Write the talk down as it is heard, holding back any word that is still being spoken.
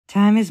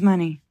Time is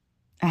money.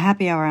 A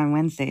happy hour on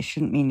Wednesday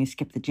shouldn't mean you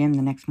skip the gym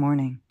the next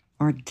morning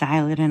or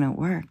dial it in at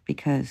work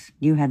because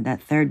you had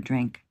that third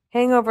drink.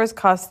 Hangovers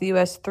cost the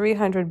U.S.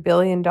 $300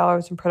 billion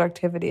in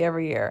productivity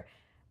every year.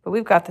 But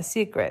we've got the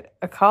secret,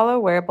 Acala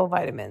wearable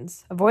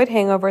vitamins. Avoid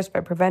hangovers by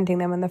preventing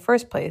them in the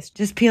first place.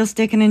 Just peel,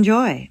 stick, and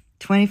enjoy.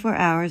 24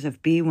 hours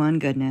of B1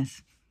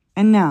 goodness.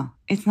 And no,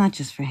 it's not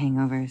just for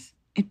hangovers.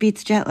 It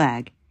beats jet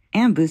lag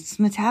and boosts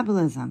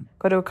metabolism.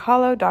 Go to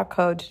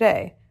acalo.co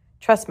today.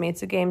 Trust me,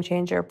 it's a game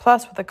changer.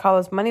 Plus, with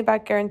Acala's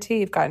money-back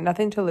guarantee, you've got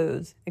nothing to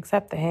lose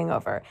except the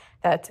hangover.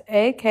 That's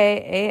AKALO.co.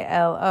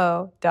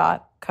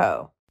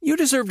 You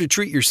deserve to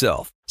treat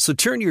yourself, so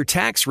turn your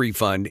tax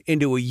refund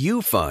into a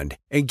U fund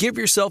and give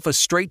yourself a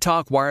Straight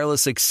Talk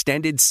Wireless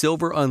Extended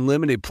Silver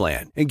Unlimited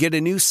plan and get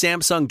a new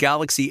Samsung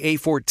Galaxy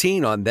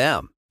A14 on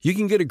them. You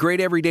can get a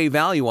great everyday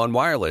value on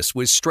wireless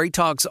with Straight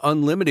Talk's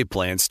Unlimited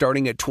plan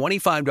starting at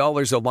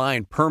 $25 a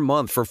line per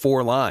month for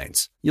 4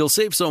 lines. You'll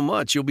save so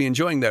much you'll be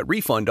enjoying that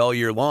refund all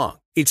year long.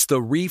 It's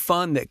the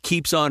refund that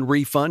keeps on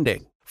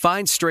refunding.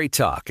 Find Straight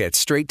Talk at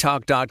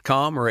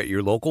straighttalk.com or at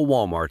your local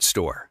Walmart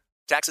store.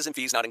 Taxes and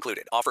fees not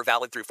included. Offer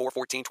valid through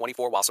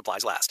 4/14/24 while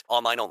supplies last.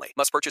 Online only.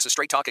 Must purchase a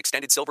Straight Talk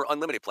Extended Silver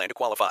Unlimited plan to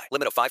qualify.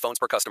 Limit of 5 phones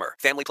per customer.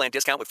 Family plan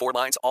discount with 4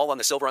 lines, all on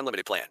the Silver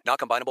Unlimited plan. Not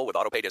combinable with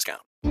autopay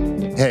discount.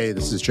 Hey,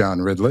 this is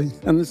John Ridley.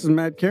 And this is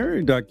Matt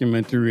Carey,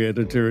 documentary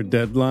editor at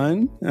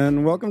Deadline.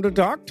 And welcome to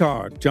Talk.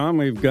 John,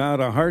 we've got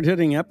a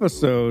hard-hitting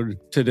episode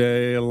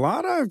today. A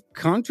lot of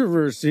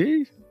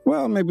controversy.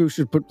 Well, maybe we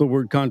should put the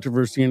word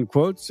controversy in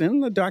quotes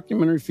in the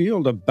documentary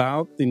field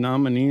about the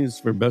nominees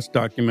for Best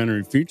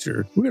Documentary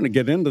Feature. We're going to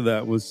get into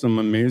that with some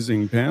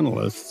amazing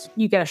panelists.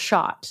 You get a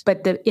shot,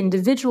 but the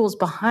individuals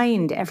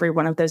behind every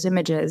one of those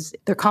images,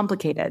 they're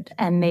complicated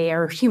and they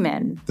are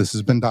human. This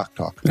has been Doc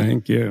Talk.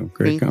 Thank you.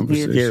 Great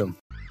conversation. You.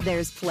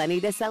 There's plenty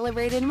to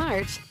celebrate in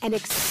March and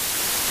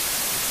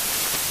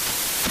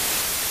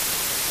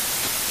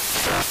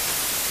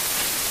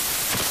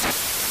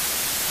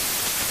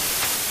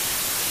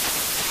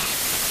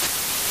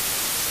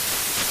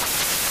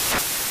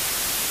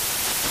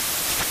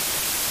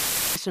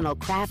National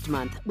Craft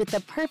Month with the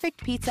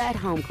perfect pizza at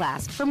home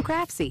class from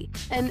Craftsy.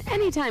 And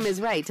anytime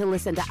is right to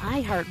listen to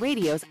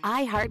iHeartRadio's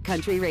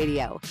iHeartCountry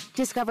Radio.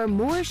 Discover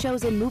more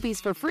shows and movies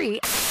for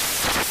free.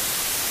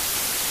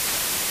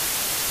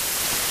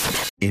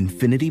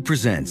 Infinity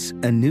presents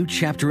a new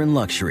chapter in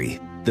luxury,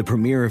 the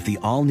premiere of the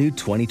all-new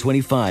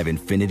 2025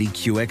 Infinity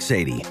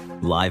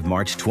QX80, live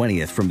March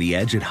 20th from the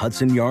Edge at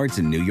Hudson Yards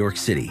in New York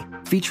City,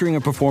 featuring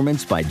a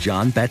performance by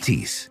John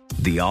Batiste.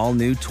 The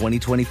all-new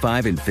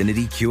 2025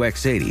 Infinity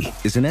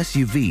QX80 is an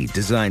SUV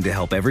designed to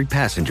help every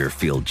passenger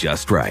feel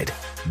just right.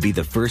 Be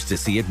the first to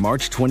see it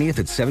March 20th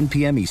at 7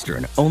 p.m.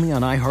 Eastern, only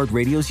on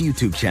iHeartRadio's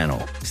YouTube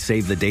channel.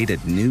 Save the date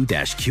at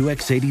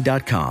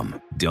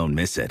new-QX80.com. Don't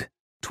miss it.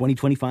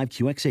 2025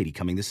 QX80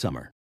 coming this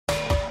summer.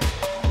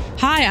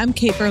 Hi, I'm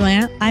Kate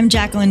Berlant. I'm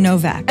Jacqueline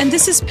Novak. And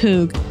this is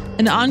Poog,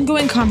 an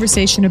ongoing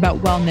conversation about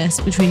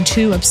wellness between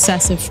two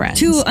obsessive friends.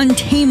 Two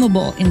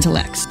untamable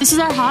intellects. This is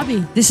our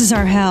hobby. This is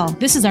our hell.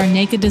 This is our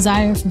naked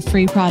desire for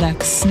free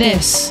products.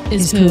 This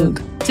is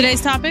Poog.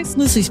 Today's topics?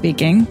 Loosely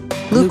speaking,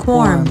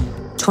 lukewarm,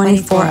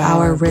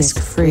 24-hour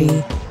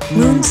risk-free,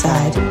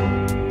 moonside.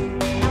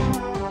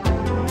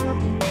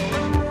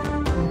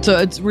 So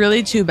it's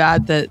really too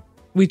bad that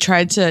we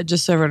tried to,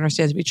 just so everyone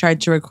understands, we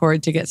tried to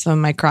record to get some of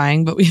my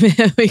crying, but we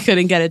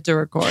couldn't get it to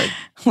record.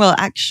 Well,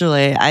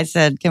 actually, I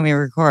said, can we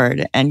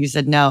record? And you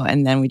said no.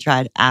 And then we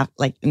tried,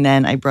 and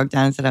then I broke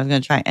down and said I was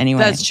going to try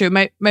anyway. That's true.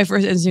 My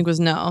first instinct was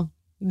no.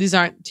 These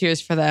aren't tears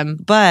for them.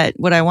 But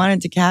what I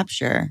wanted to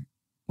capture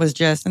was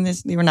just, and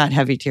they were not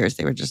heavy tears.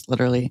 They were just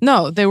literally.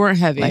 No, they weren't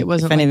heavy. Like, it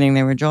wasn't. If anything,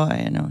 they were joy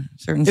in a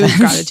certain sense. It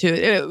was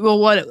gratitude.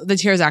 What the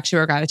tears actually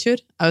were gratitude.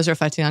 I was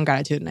reflecting on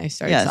gratitude and I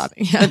started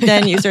sobbing. But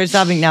then you started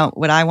sobbing. Now,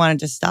 what I wanted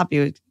to stop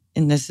you,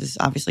 and this is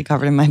obviously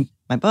covered in my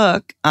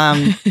book,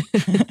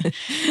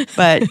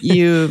 but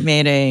you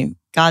made a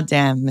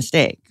goddamn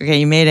mistake. Okay,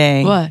 you made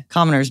a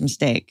commoner's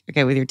mistake.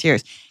 Okay, with your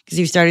tears, because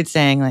you started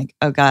saying like,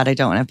 "Oh God, I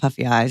don't want to have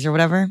puffy eyes" or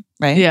whatever,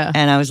 right? Yeah.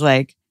 And I was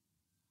like,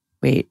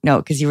 wait, no,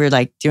 because you were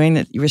like doing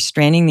that. You were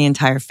straining the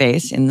entire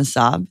face in the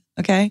sob.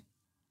 Okay,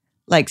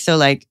 like so,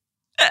 like.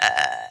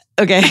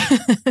 Okay.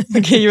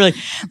 Okay. You're like,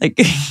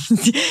 okay.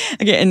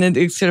 And then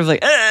it's sort of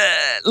like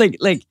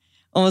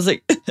almost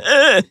like,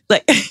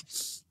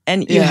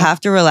 and you have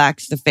to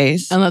relax the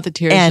face and let the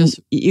tears and just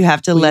you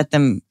have to let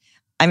them,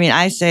 I mean,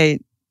 I say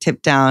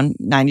tip down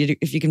 90 degrees,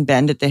 if you can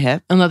bend at the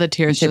hip and let the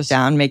tears tip just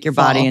down, make your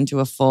body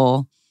into a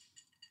full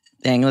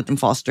thing, let them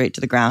fall straight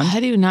to the ground. How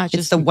do you not just?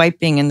 It's the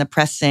wiping and the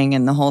pressing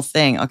and the whole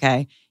thing.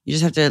 Okay. You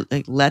just have to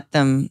like let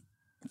them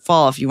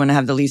fall if you want to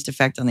have the least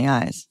effect on the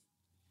eyes.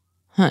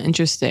 Huh.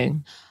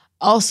 Interesting.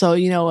 Also,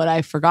 you know what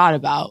I forgot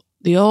about?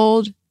 The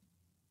old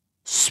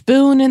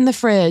spoon in the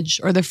fridge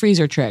or the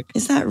freezer trick.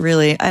 Is that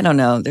really? I don't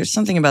know. There's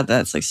something about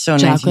that. It's like so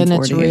Jacqueline,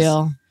 1940s. It's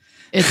real.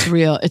 It's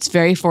real. It's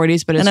very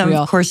 40s, but it's and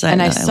real. Of course,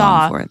 I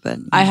saw for it, but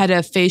I had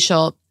a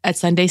facial at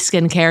Sunday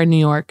Skincare in New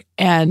York,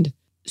 and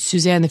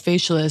Suzanne, the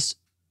facialist,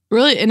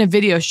 really in a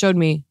video showed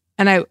me,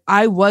 And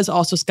I was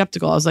also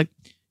skeptical. I was like,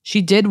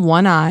 she did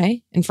one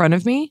eye in front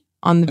of me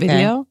on the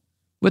video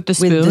with the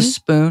spoon. With the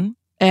spoon?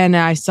 And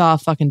I saw a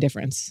fucking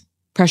difference.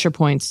 Pressure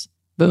points.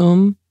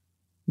 Boom,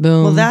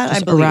 boom. Well, that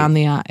just I believe. around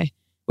the eye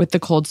with the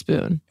cold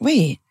spoon.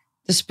 Wait,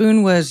 the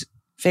spoon was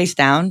face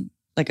down,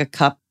 like a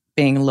cup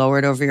being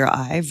lowered over your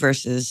eye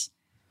versus...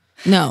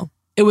 No,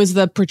 it was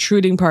the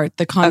protruding part,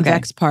 the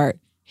convex part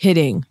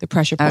hitting the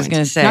pressure points. I was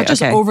going to say, not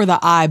just over the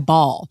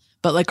eyeball,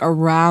 but like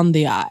around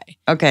the eye.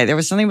 Okay, there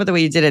was something about the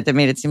way you did it that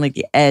made it seem like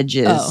the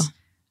edges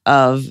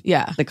of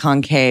the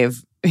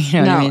concave. You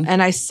know what I mean?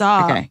 And I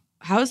saw,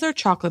 how is there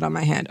chocolate on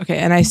my hand? Okay,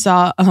 and I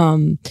saw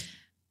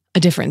a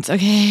difference.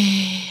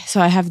 Okay,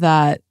 so I have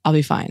that. I'll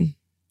be fine.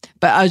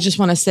 But I just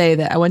want to say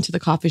that I went to the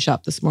coffee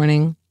shop this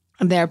morning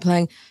and they're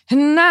playing,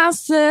 and I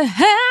said,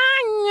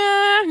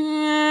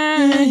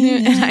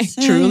 and I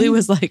truly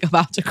was like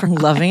about to cry.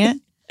 Loving it?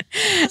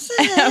 And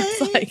I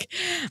was like,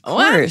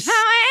 what?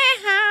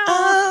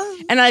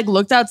 And I like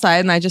looked outside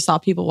and I just saw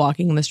people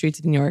walking in the streets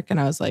of New York and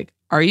I was like,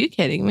 are you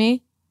kidding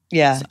me?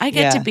 Yeah. So I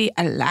get to be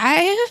alive,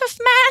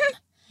 man?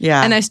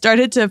 Yeah. And I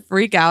started to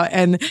freak out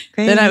and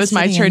then it was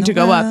my turn to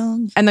go up.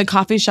 And the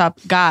coffee shop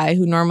guy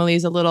who normally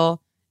is a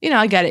little,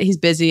 I get it. He's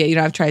busy.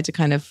 I've tried to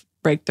kind of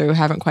break through,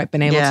 haven't quite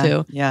been able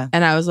to. Yeah.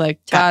 And I was like,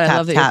 tap, God, tap, I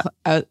love that tap.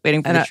 you're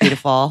waiting for the tree to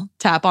fall.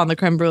 Tap on the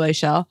creme brulee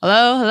shell.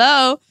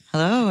 Hello.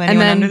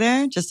 Anyone under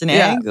there? Just an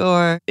egg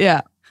or?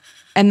 Yeah.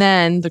 And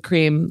then the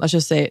cream, let's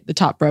just say the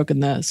top broke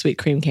and the sweet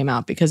cream came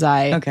out because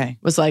I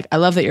was like, I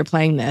love that you're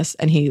playing this.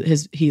 And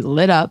he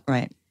lit up.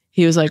 Right.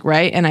 He was like,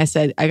 right. And I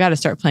said, I got to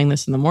start playing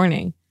this in the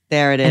morning.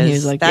 There it is. And he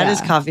was like, that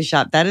is coffee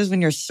shop. That is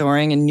when you're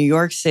soaring in New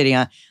York City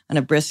on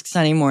a brisk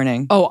sunny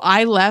morning. Oh,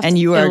 I left and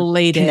you are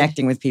elated.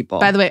 Connecting with people.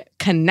 By the way,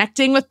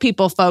 connecting with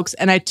people, folks.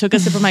 And I took a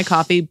sip of my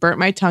coffee, burnt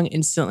my tongue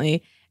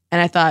instantly. And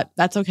I thought,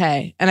 that's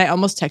okay. And I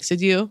almost texted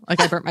you.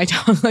 Like I burnt my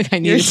tongue. Like I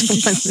needed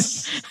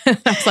someone.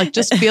 I was like,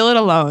 just feel it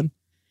alone.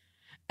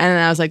 And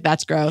then I was like,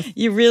 that's growth.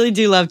 You really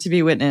do love to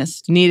be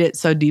witnessed. Need it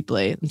so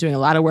deeply. I'm doing a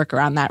lot of work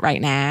around that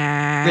right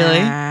now. Really?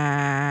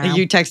 Like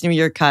you texting me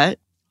your cut?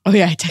 Oh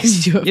yeah, I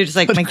texted you. You're just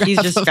like, my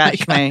keys just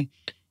scratched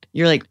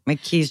you're like, my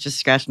keys just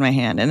scratched my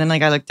hand. And then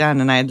like I looked down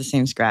and I had the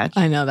same scratch.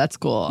 I know, that's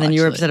cool. And then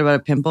you were upset about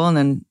a pimple and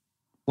then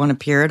one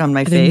appeared on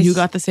my face. Then you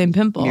got the same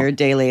pimple. You're a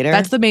day later.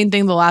 That's the main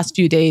thing the last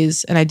few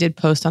days. And I did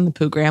post on the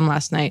Poogram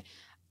last night,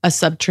 a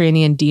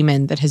subterranean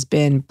demon that has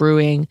been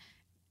brewing,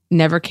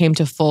 never came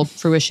to full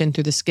fruition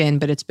through the skin,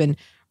 but it's been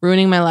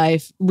ruining my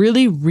life,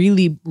 really,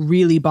 really,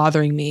 really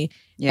bothering me.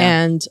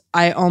 Yeah. And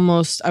I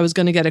was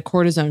going to get a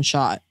cortisone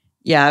shot.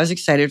 Yeah, I was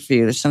excited for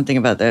you. There's something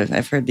about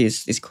I've heard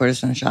these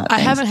cortisone shots. I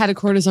haven't had a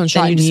cortisone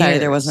shot. Then you decided in years.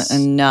 there wasn't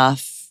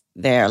enough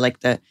there.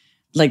 Like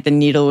the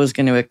needle was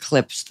going to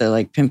eclipse the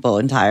like pimple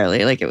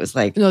entirely. Like it was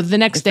like no. The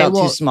next day, felt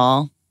too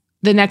small.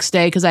 The next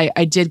day, because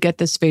I did get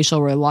this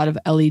facial where a lot of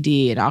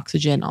LED and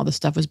oxygen, all this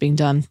stuff was being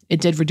done.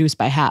 It did reduce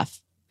by half.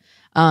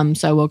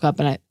 So I woke up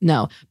and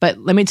but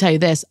let me tell you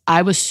this.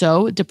 I was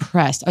so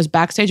depressed. I was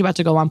backstage about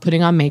to go on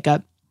putting on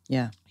makeup.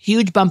 Yeah.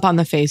 Huge bump on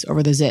the face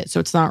over the zit. So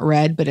it's not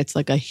red, but it's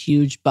like a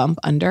huge bump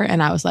under.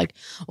 And I was like,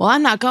 well,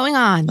 I'm not going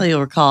on. Well,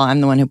 you'll recall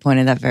I'm the one who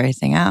pointed that very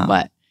thing out.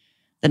 What?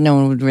 That no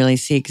one would really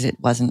see because it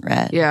wasn't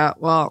red. Yeah.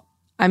 Well,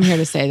 I'm here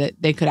to say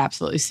that they could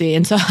absolutely see.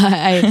 And so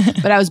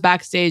but I was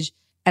backstage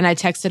and I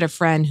texted a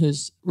friend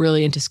who's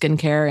really into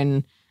skincare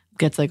and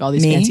gets like all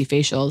these fancy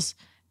facials.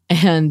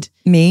 And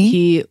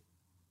it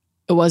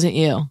wasn't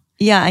you.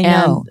 Yeah, I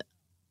know.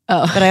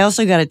 But I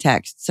also got a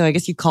text. So I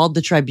guess you called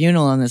the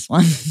tribunal on this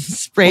one.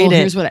 Sprayed it.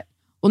 Here's what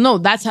no,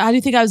 that's how do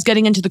you think I was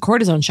getting into the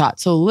cortisone shot?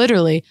 So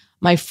literally,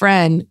 my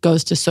friend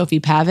goes to Sophie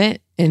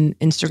Pavitt in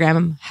Instagram.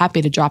 I'm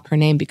happy to drop her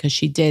name because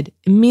she did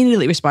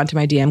immediately respond to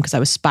my DM because I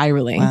was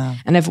spiraling. Wow.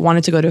 And I've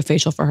wanted to go to a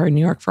facial for her in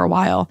New York for a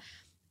while.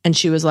 And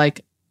she was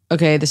like,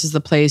 okay, this is the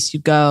place you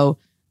go.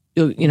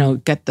 You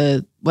get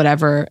the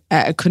whatever.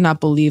 I could not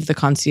believe the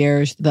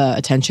concierge, the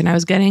attention I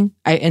was getting.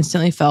 I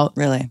instantly felt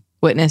really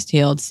witnessed,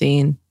 healed,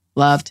 seen,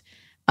 loved.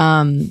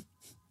 And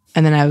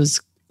then I was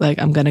like,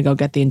 I'm going to go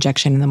get the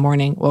injection in the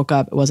morning. Woke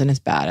up. It wasn't as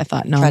bad. I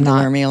thought, no, Tried I'm to not.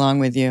 lure me along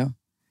with you.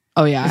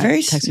 Oh, yeah.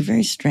 You're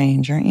very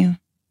strange, aren't you?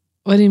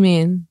 What do you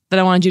mean? That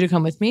I wanted you to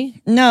come with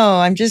me? No,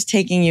 I'm just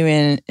taking you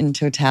in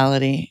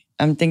totality.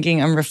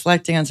 I'm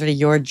reflecting on sort of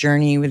your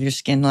journey with your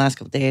skin the last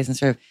couple of days and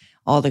sort of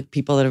all the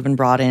people that have been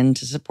brought in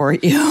to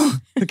support you.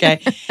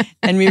 Okay.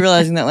 And me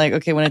realizing that like,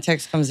 okay, when a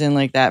text comes in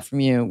like that from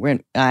you,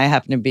 I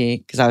happen to be,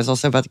 because I was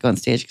also about to go on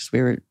stage because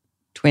we were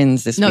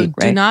twins this week,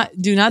 right? Do not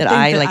think that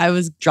I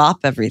was drop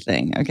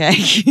everything, okay?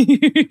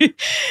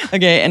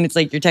 Okay, and it's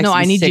like you're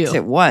texting me 6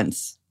 at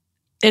once.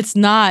 It's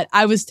not.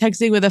 I was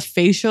texting with a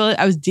facial.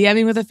 I was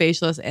DMing with a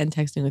facialist and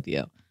texting with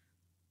you.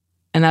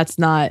 And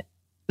that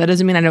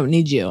doesn't mean I don't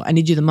need you. I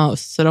need you the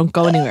most. So don't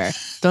go anywhere.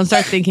 Don't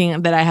start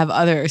thinking that I have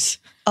others.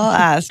 I'll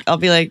ask. I'll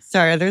be like,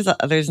 sorry, are there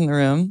others in the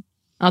room?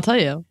 I'll tell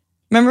you.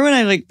 Remember when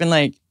I been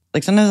like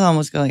sometimes I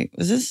almost go like,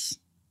 was this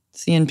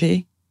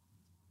CNP?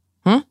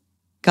 Huh?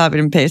 Copied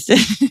and pasted.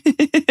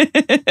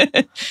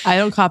 I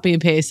don't copy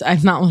and paste.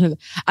 I'm not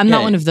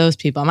one of those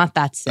people. I'm not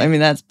that sick. I mean,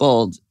 that's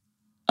bold.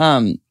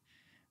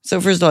 So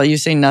first of all, you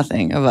say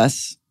nothing of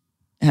us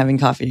having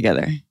coffee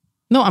together.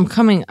 No, I'm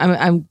coming.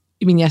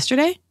 You mean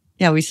yesterday?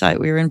 Yeah, we saw it.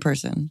 We were in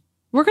person.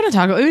 We're going to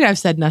talk about it. I've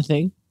said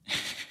nothing.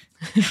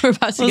 We're about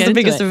to It was get the into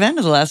biggest it. event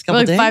of the last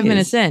couple We're days. 5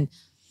 minutes in.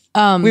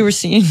 We were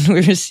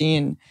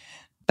seen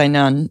by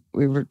none.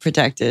 We were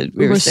protected.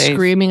 We were safe.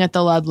 screaming at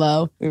the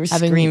Ludlow. We were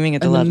having screaming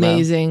at the an Ludlow.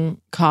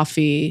 amazing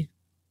coffee,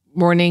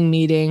 morning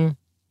meeting,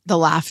 the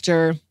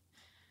laughter.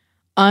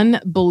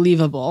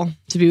 Unbelievable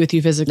to be with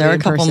you physically. There were a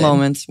in couple person.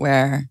 moments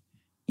where,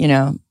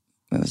 it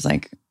was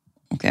like,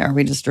 okay, are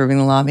we disturbing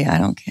the lobby? I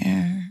don't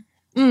care.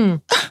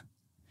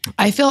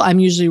 I feel I'm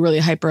usually really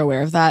hyper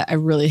aware of that. I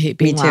really hate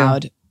being Me too.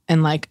 loud.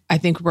 And I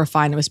think we're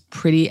fine. It was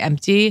pretty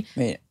empty.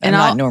 Wait, And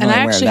I'm I'll- not normally and I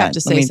aware of actually that. have to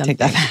Let say me something. take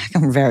that back.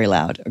 I'm very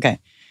loud. Okay.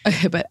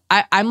 Okay, but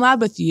I'm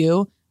loud with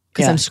you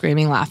because Yeah. I'm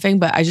screaming, laughing,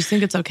 but I just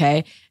think it's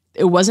okay.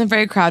 It wasn't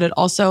very crowded.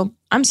 Also,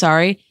 I'm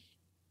sorry.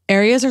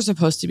 Areas are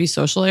supposed to be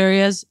social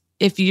areas.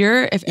 If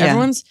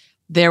everyone's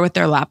there with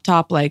their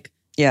laptop,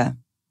 Yeah,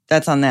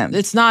 that's on them.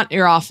 it's not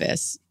your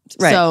office.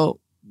 Right. So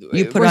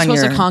You put we're on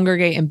supposed your- to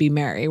congregate and be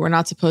merry. We're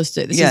not supposed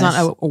to. This Yes. is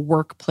not a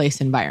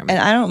workplace environment. And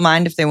I don't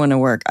mind if they want to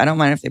work. I don't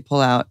mind if they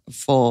pull out a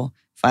full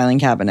filing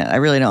cabinet. I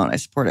really don't. I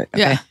support it. Okay.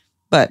 Yeah.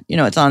 But,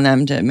 it's on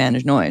them to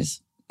manage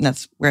noise. And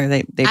that's where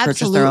they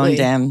purchase their own Absolutely.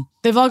 damn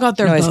They've all got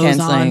their noise bows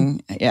on.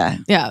 canceling. Yeah.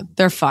 Yeah,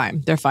 they're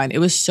fine. They're fine. It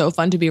was so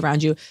fun to be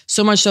around you.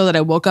 So much so that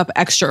I woke up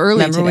extra early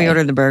Remember today. we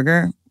ordered the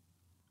burger?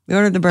 We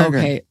ordered the burger.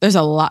 Okay, there's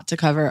a lot to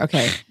cover.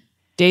 Okay.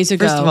 Days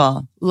ago, First of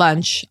all,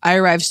 lunch. I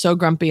arrived so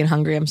grumpy and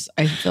hungry.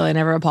 I feel I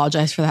never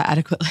apologized for that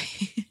adequately.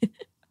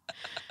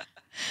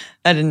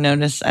 I didn't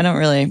notice. I don't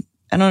really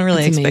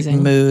It's expect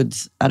amazing.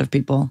 moods out of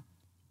people.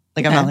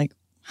 I'm Okay. not like,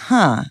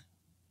 huh?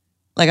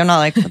 I'm not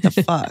like, what the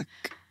fuck?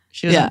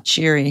 She wasn't Yeah.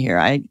 cheery here.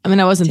 I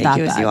I wasn't take that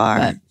you as bad, you are.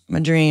 but I'm a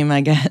dream,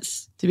 I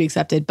guess. to be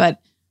accepted.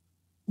 But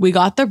we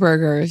got the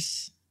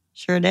burgers.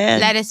 Sure did.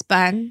 Lettuce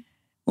bun.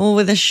 Well,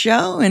 with a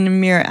show in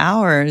mere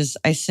hours,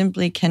 I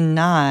simply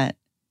cannot.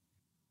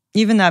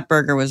 Even that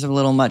burger was a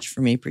little much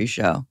for me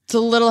pre-show. It's a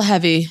little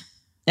heavy.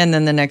 And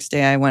then the next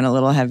day I went a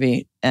little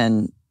heavy,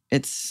 and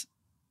it's,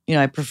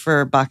 I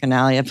prefer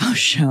Bacchanalia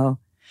post-show.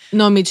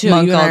 No, me too.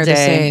 Monk You and I all are the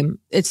day. same.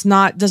 It's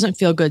not, doesn't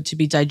feel good to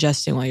be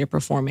digesting while you're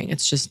performing.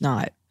 It's just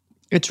not.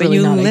 It's But really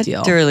you not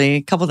ideal. literally,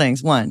 a couple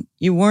things. One,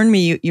 you warned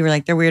me, you were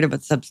like, they're weird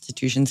about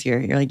substitutions here.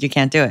 You're like, you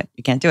can't do it.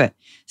 You can't do it.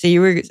 So you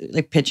were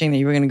pitching that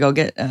you were going to go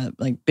get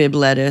bib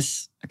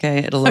lettuce, okay,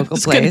 at a local I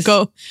was going place. to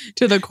go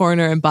to the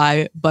corner and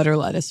buy butter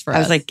lettuce for us. I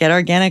was like, get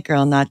organic,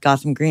 girl, not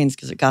Gotham Greens,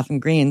 because at Gotham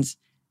Greens,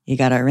 you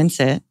got to rinse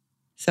it.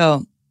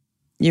 So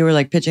you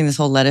were pitching this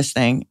whole lettuce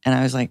thing. And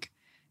I was like,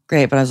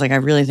 great. But I was like, I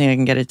really think I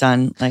can get it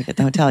done at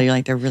the hotel. You're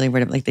like, they're really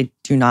weird. They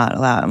do not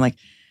allow it. I'm like,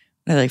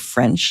 what are they,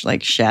 French,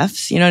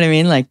 chefs? You know what I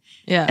mean?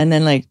 yeah. And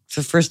then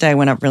so the first day I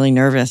went up really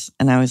nervous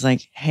and I was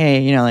like,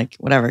 hey,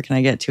 whatever, can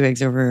I get 2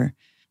 eggs over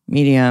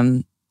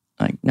medium,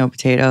 no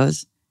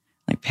potatoes?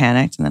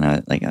 Panicked. And then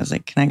I was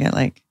like, can I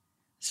get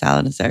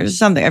salad instead or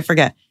something? I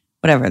forget.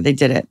 Whatever. They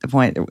did it. The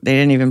point, they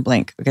didn't even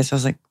blink. Okay. So I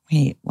was like,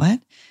 wait, what?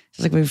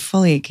 So I was like, we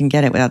fully can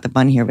get it without the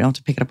bun here. We don't have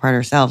to pick it apart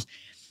ourselves.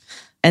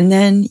 And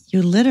then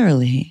you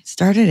literally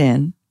started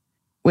in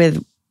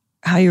with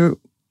how you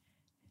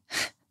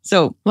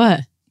so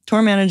What?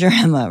 tour manager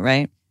Emma,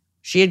 right?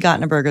 She had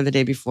gotten a burger the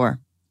day before,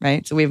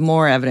 right? So we have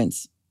more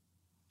evidence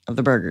of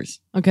the burgers.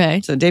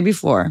 Okay. So the day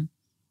before,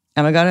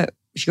 Emma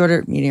she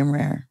ordered medium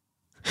rare.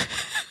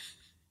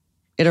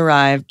 It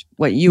arrived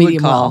what you Medium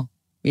would call well.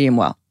 medium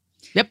well.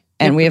 Yep.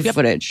 And Yep, we have yep.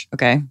 footage,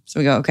 okay? So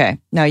we go, okay.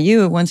 Now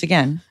you, once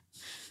again,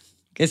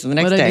 okay, so the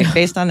next What'd I day, do?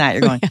 based on that,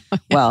 you're going,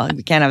 well,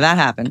 we can't have that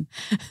happen.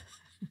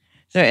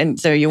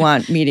 So you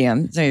want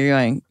medium. So you're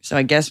going, so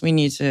I guess we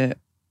need to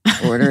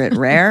order it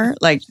rare.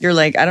 You're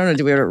like, I don't know,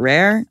 do we order it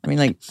rare? I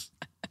mean,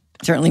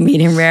 certainly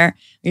medium rare.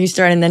 You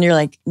start and then you're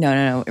like,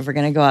 no. If we're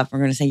going to go up, we're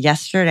going to say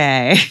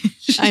yesterday.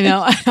 I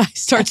know. I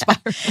start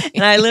spiraling.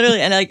 And I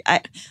literally,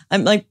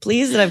 I'm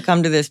pleased that I've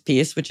come to this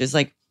piece, which is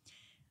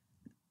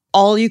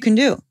all you can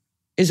do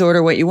is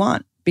order what you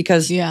want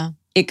because Yeah.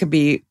 it could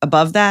be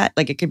above that,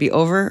 it could be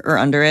over or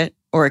under it,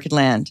 or it could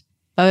land.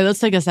 Oh, let's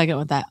take a second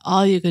with that.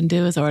 All you can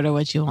do is order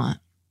what you want.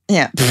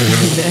 Yeah.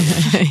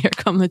 Here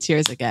come the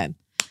tears again.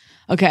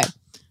 Okay.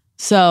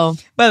 So,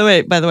 By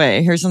the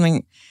way, here's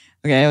something.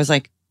 Okay, I was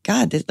like,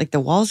 God, the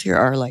walls here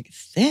are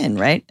thin,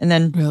 right? And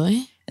then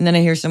really? I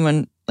hear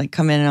someone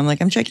come in and I'm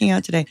like, I'm checking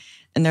out today.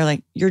 And they're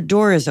like, your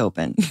door is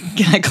open.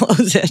 Can I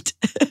close it?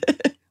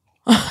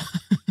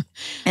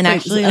 And Wait,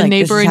 actually, a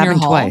neighbor this has in your happened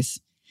hall? twice.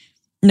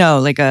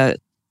 No,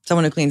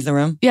 someone who cleans the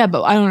room. Yeah,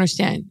 but I don't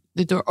understand.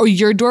 The door. Oh,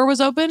 your door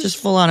was open? Just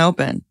full on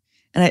open.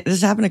 And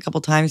this happened a couple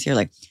times here.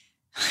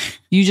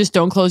 You just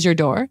don't close your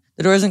door?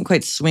 The door doesn't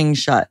quite swing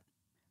shut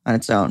on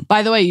its own.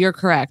 By the way, you're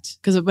correct.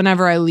 Because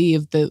whenever I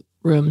leave the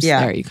rooms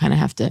Yeah. there, you kind of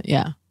have to,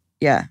 yeah.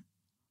 Yeah.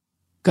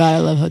 God, I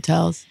love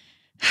hotels.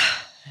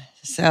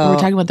 So We're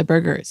talking about the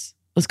burgers.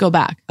 Let's go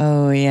back.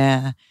 Oh,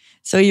 yeah.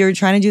 So you're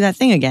trying to do that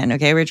thing again,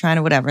 okay? We're trying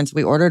to whatever. And so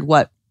we ordered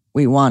what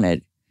we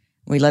wanted.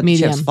 We let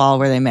Medium. the chips fall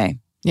where they may.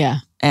 Yeah.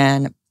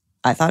 And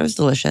I thought it was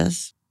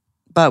delicious.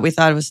 But we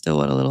thought it was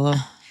still a little low.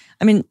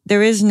 I mean,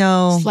 there is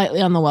no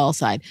Slightly on the well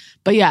side.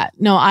 But yeah,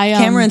 no,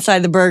 camera inside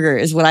the burger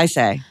is what I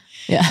say.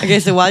 Yeah. Okay,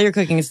 so while you're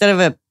cooking, instead of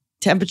a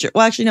temperature,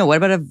 well, actually, no, what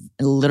about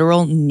a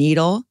literal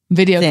needle?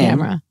 Video thin?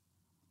 camera.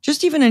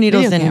 Just even a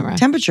needle Video thin camera.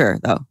 temperature,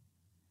 though. I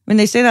mean,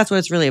 they say that's what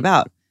it's really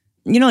about.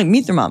 You know, like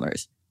meat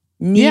thermometers.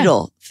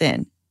 Needle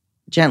thin.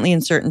 Gently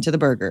insert into the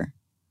burger.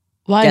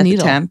 Why Get a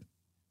needle? the temp.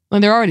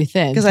 When they're already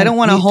thin. Because I don't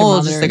want a Meat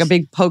hole, just like a thermometers.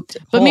 big poked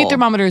But hole. meat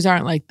thermometers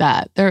aren't like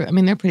that. They're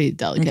pretty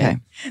delicate. Okay.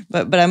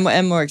 But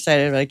I'm more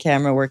excited about a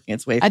camera working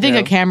its way through. I think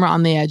a camera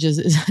on the edge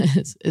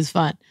is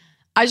fun.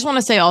 I just want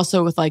to say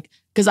also with like,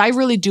 because I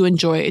really do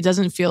enjoy it. It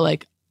doesn't feel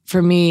like,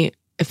 for me,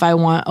 if I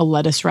want a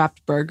lettuce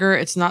wrapped burger,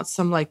 it's not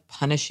some like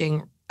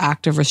punishing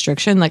act of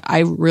restriction. Like I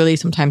really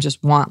sometimes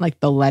just want like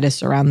the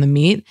lettuce around the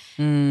meat.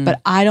 But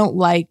I don't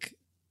like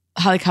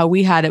how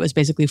we had it was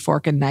basically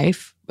fork and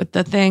knife with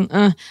the thing.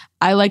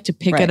 I like to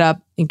pick it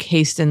up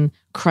encased in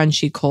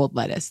crunchy cold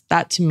lettuce.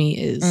 That to me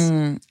is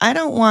I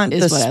don't want the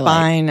what I like.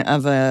 spine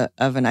of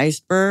an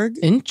iceberg.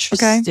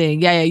 Interesting. Okay.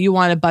 Yeah. You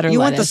want a butter You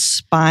lettuce. want the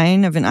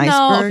spine of an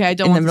iceberg okay, I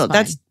don't in the want the middle.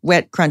 spine. That's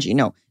wet, crunchy.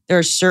 No, there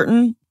are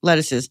certain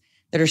lettuces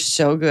that are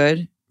so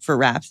good for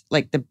wraps,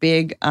 like the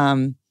big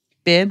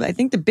bib. I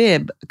think the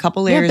bib, a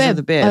couple layers of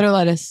the bib, butter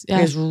lettuce. Yeah.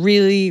 is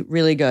really,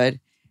 really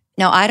good.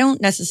 Now, I don't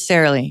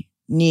necessarily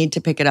need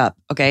to pick it up.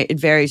 Okay, it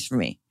varies for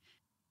me.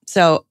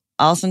 So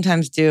I'll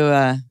sometimes do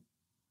a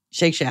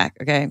Shake Shack.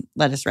 Okay,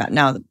 lettuce wrap.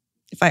 Now,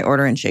 if I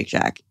order in Shake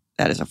Shack,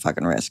 that is a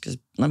fucking risk. Because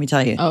let me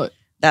tell you,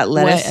 that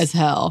lettuce wet as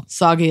hell,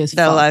 soggy as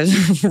that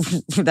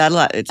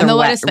fuck. it's And a the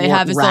wet lettuce they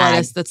have is the rag.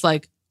 lettuce that's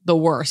like the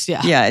worst.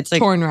 Yeah. Yeah, it's like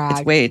torn rag.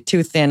 It's way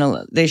too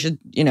thin. They should,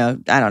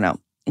 I don't know.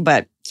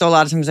 But so a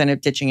lot of times I end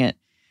up ditching it.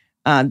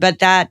 But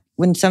that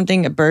when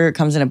a burger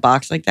comes in a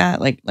box like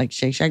that, like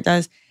Shake Shack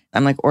does,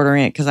 I'm like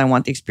ordering it because I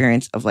want the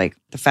experience of like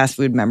the fast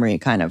food memory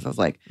kind of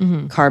like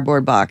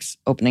cardboard box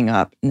opening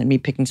up and then me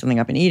picking something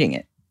up and eating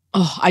it.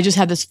 Oh, I just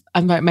had this,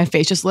 my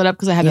face just lit up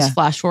because I had this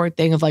flash forward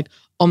thing of like,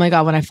 oh my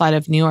God, when I fly out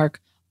of New York,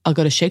 I'll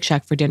go to Shake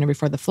Shack for dinner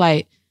before the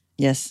flight.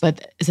 Yes.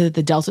 But is it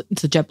the Delta?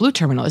 It's the JetBlue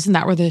terminal. Isn't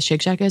that where the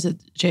Shake Shack is at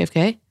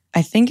JFK?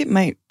 I think it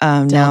might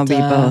now be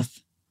both.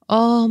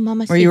 Oh,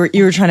 mama. Or you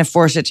were trying to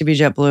force it to be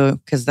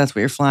JetBlue because that's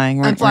what you're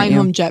flying. I'm flying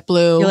home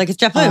JetBlue. You're like, it's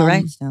JetBlue,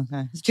 right?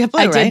 Okay. It's JetBlue,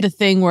 I right? did the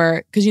thing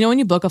where, because when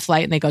you book a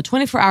flight and they go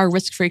 24-hour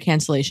risk-free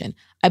cancellation.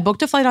 I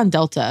booked a flight on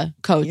Delta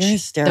coach. You're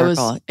hysterical.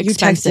 That was You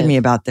expensive. texted me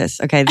about this.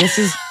 Okay, this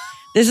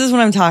is what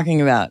I'm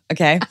talking about.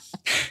 Okay,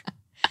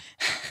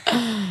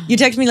 you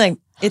text me like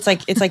it's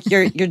like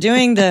you're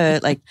doing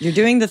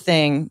the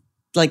thing,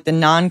 like the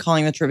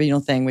non-calling the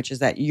tribunal thing, which is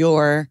that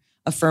you're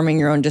affirming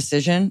your own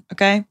decision.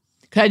 Okay.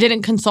 Because I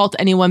didn't consult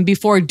anyone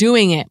before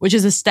doing it, which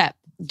is a step.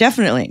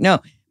 Definitely.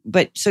 No.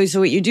 But so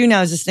what you do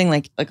now is this thing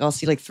like I'll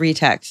see like 3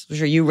 texts, which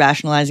are you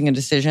rationalizing a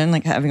decision,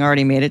 like having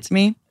already made it to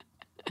me.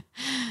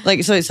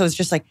 Like, so it's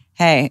just like,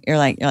 hey, you're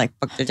like,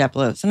 book the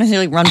JetBlue. Sometimes you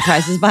like run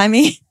prices by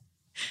me.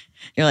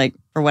 You're like,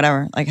 for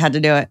whatever, like had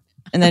to do it.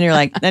 And then you're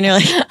like, I'm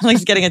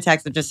like getting a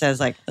text that just says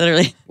like,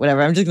 literally,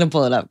 whatever. I'm just going to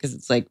pull it up because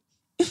it's like,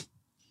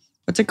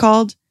 what's it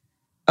called?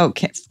 Oh,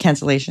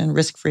 cancellation,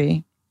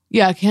 risk-free.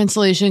 Yeah,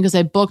 cancellation because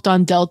I booked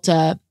on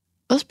Delta.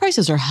 Those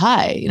prices are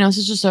high. This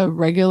is just a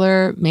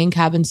regular main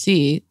cabin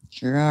seat.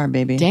 Sure are,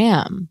 baby.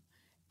 Damn.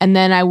 And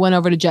then I went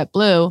over to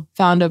JetBlue,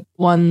 found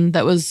one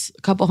that was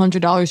a couple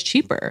 $100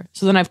 cheaper.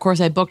 So then, of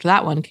course, I booked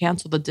that one,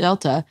 canceled the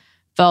Delta.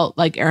 Felt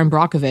like Aaron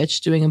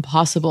Brockovich doing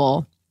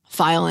impossible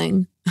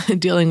filing,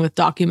 dealing with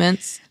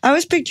documents. I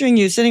was picturing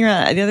you sitting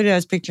around. The other day, I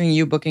was picturing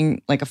you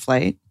booking like a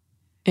flight.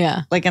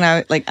 Yeah. Like, and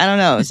I don't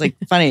know. It's like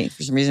funny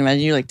for some reason.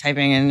 Imagine you like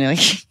typing in like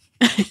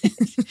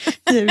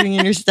typing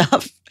in your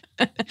stuff.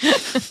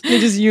 It's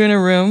just you in a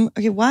room.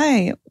 Okay,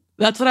 why?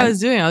 That's what I was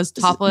doing. I was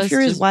topless,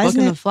 just why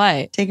booking isn't the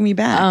flight. Taking me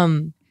back.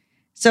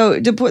 So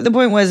the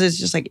point was,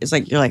 it's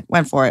like you're like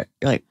went for it.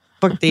 You're like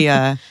book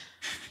the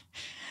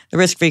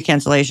risk-free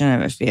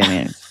cancellation fee. I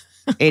mean,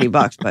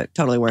 $80, but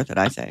totally worth it.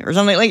 I say, or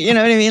something like, you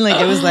know what I mean?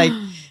 Like it was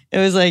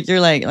like you're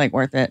like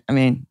worth it. I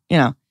mean,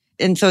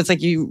 and so it's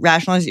like you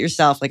rationalize it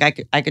yourself. Like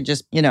I could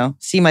just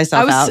see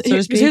myself out. So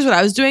to speak. Here's what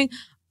I was doing.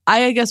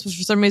 I guess for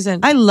some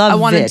reason I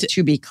wanted it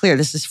to be clear.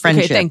 This is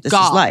friendship. Okay, thank this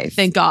God. is life.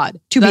 Thank God.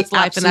 That's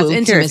life and that's clear.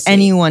 intimacy. If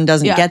anyone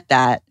doesn't get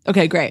that,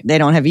 okay, great. They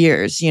don't have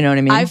ears. You know what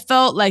I mean? I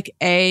felt like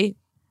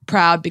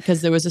proud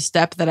because there was a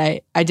step that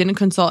I didn't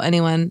consult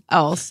anyone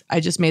else. I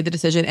just made the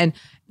decision. And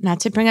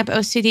not to bring up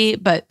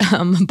OCD, but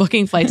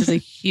booking flights is a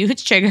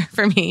huge trigger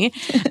for me.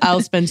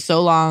 I'll spend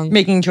so long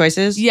making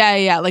choices.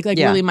 Yeah. Like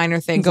really minor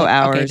things. Go like,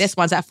 hours. Okay, this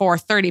one's at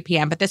 4:30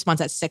 p.m., but this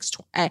one's at 6.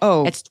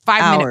 It's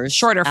 5 hours, minutes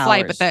shorter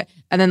flight, but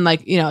and then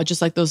like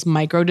just like those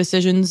micro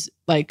decisions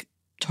like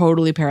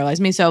totally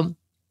paralyzed me. So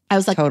I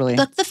was like,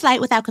 book the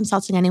flight without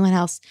consulting anyone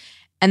else.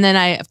 And then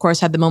I, of course,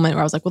 had the moment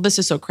where I was like, well, this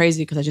is so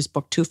crazy because I just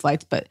booked 2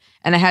 flights.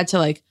 And I had to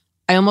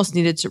I almost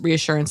needed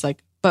reassurance,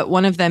 but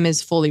one of them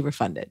is fully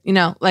refunded.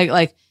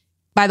 Like,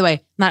 by the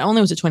way, not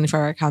only was it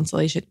 24-hour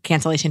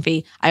cancellation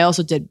fee, I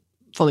also did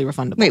fully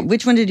refundable. Wait,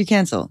 which one did you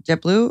cancel?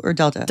 JetBlue or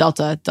Delta?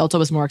 Delta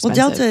was more expensive.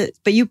 Well, Delta,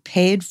 but you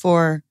paid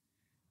for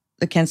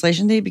the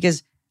cancellation date?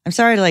 Because I'm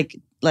sorry to like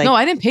no,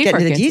 I didn't pay get for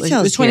into it. the details.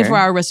 It was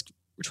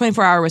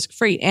 24-hour risk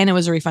free, and it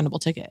was a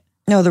refundable ticket.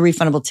 No, the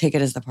refundable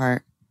ticket is the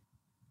part.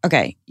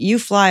 Okay, you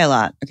fly a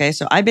lot. Okay,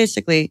 so I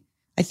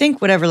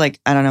think whatever, like,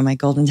 I don't know, my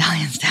golden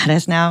Italian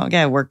status now. Okay,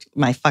 I worked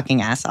my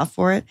fucking ass off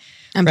for it.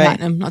 I'm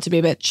platinum, not to be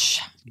a bitch.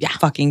 Yeah.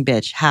 Fucking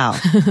bitch. How?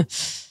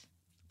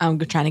 I'm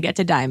trying to get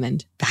to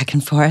diamond. Back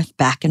and forth,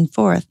 back and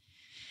forth.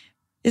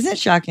 Isn't it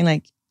shocking?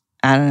 Like,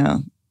 I don't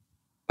know.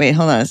 Wait,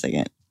 hold on a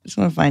second. I just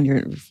want to find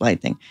your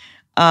flight thing.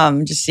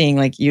 Just seeing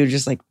like you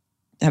just like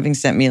having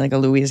sent me like a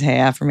Louise Hay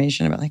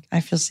affirmation about like,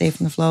 I feel safe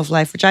in the flow of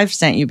life, which I've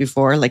sent you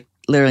before, like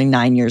literally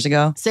 9 years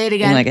ago. Say it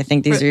again. And, like, I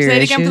think these are your issues. Say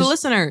it issues. again for the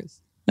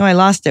listeners. No, I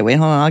lost it. Wait,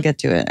 hold on. I'll get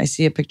to it. I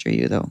see a picture of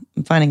you though.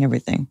 I'm finding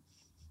everything.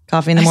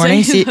 Coffee in the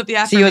morning. See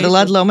you at the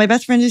Ludlow. My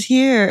best friend is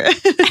here.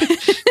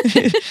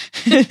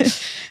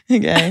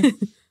 Okay.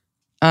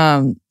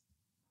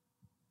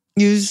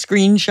 You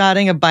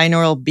screenshotting a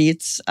binaural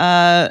beats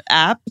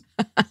app.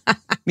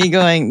 me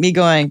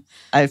going.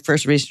 I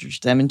first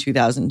researched them in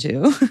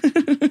 2002.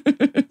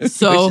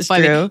 So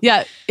funny. True.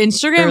 Yeah,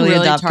 Instagram Early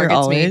really adopter targets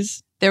always.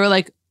 me. They were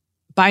like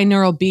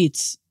binaural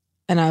beats,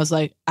 and I was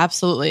like,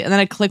 absolutely. And then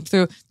I clicked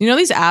through. You know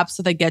these apps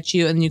that they get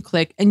you, and you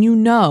click, and you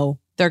know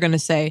they're gonna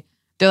say,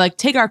 they're like,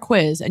 take our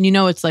quiz, and you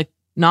know it's like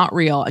not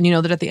real, and you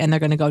know that at the end they're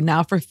gonna go,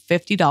 now for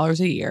 $50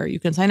 a year you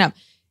can sign up.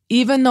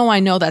 Even though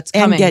I know that's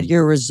coming. And get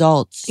your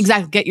results.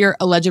 Exactly. Get your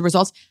alleged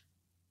results.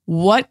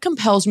 What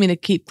compels me to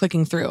keep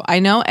clicking through? I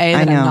know A,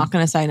 that I'm not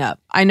going to sign up.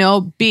 I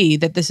know B,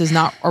 that this is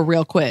not a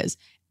real quiz.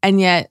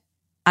 And yet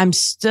I'm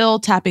still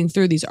tapping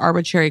through these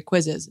arbitrary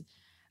quizzes.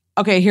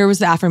 Okay, here was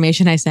the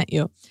affirmation I sent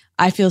you.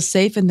 I feel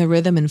safe in the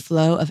rhythm and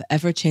flow of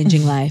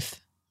ever-changing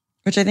life.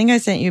 Which I think I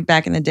sent you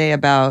back in the day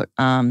about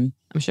I'm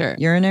sure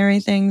urinary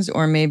things,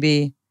 or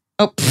maybe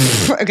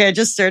okay, I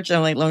just searched.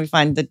 I'm like, let me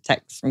find the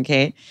text from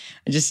Kate.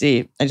 I just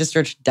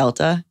searched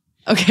Delta.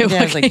 Okay,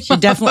 I was like,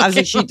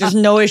 there's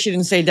no way she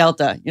didn't say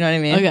Delta. You know what I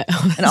mean? Okay.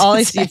 And all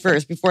I see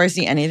first, before I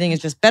see anything, is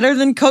just better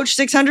than Coach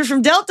 600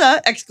 from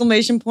Delta!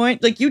 Exclamation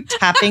point. Like you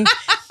tapping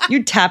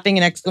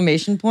an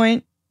exclamation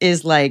point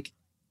is like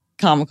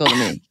comical to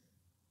me.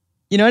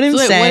 You know what I'm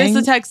saying? What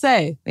does the text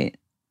say? Wait,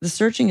 the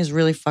searching is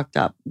really fucked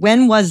up.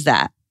 When was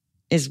that?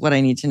 Is what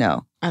I need to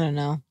know. I don't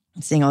know.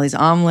 I'm seeing all these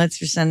omelets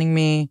you're sending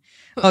me.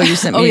 Oh, you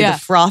sent me the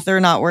frother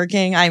not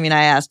working. I mean,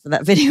 I asked for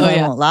that video. I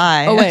won't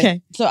lie. Oh, wait.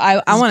 Okay. So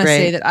I want to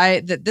say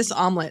that this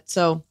omelet.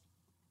 So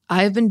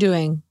I've been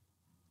doing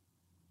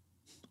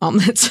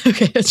omelets.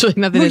 Okay, that's really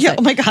nothing to say.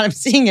 Oh my God, I'm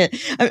seeing it.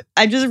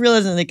 I just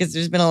realized that because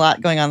there's been a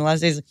lot going on the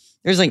last days.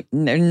 There's like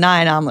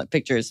 9 omelet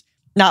pictures,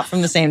 not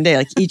from the same day.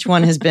 Like each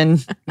one has been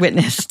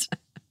witnessed.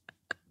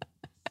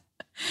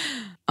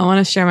 I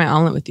want to share my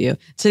omelet with you.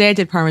 Today I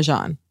did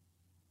Parmesan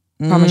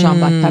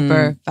black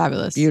pepper,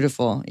 fabulous.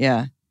 Beautiful,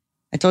 yeah.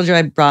 I told you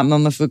I brought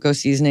Momofuku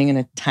seasoning in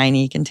a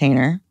tiny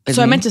container.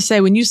 So I meant to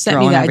say, when you sent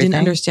me that, I didn't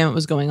understand what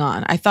was going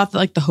on. I thought that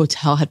like the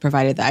hotel had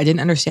provided that. I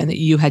didn't understand that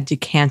you had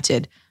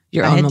decanted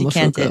your own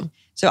Momofuku.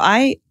 So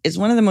it's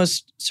one of the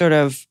most sort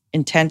of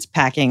intense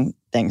packing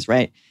things,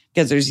 right?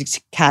 Because there's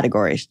these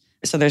categories.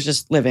 So there's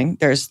just living.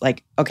 There's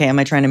like, okay, am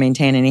I trying to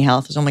maintain any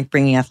health? So I'm like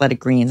bringing Athletic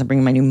Greens. I'm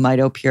bringing my new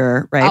Mito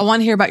Pure, right? I want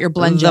to hear about your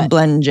blend jet. The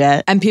blend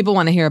jet. And people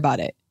want to hear about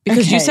it.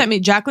 Because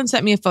Jacqueline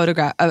sent me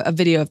a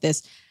video of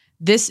this.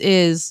 This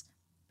is...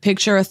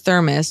 Picture a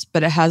thermos,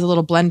 but it has a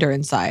little blender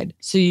inside.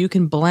 So you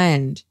can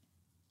blend.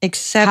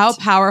 Except... How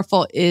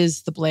powerful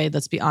is the blade?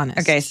 Let's be honest.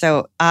 Okay,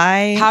 so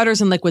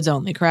powders and liquids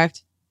only,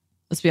 correct?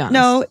 Let's be honest.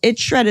 No, it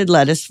shredded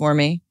lettuce for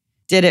me.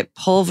 Did it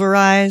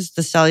pulverize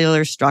the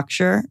cellular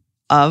structure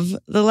of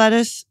the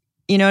lettuce?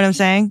 You know what I'm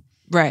saying?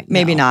 Right.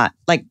 Maybe not.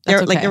 Like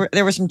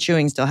there was some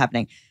chewing still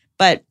happening.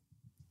 But...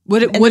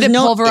 Would it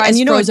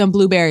pulverize frozen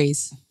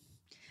blueberries?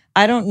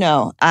 I don't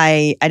know.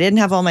 I didn't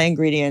have all my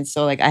ingredients,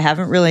 so like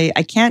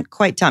I can't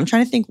quite tell. I'm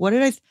trying to think, what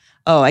did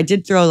I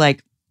did throw I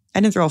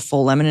didn't throw a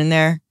full lemon in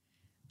there,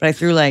 but I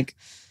threw I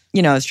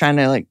was trying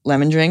to like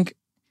lemon drink,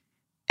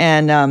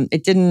 and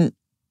it didn't.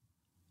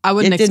 I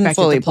wouldn't expect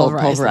fully it to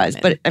pulverize,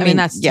 but I mean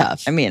that's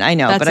tough. I mean, I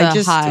know, but I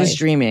just was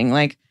dreaming.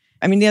 Like,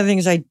 I mean, the other thing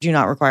is I do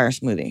not require a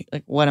smoothie.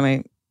 Like, what am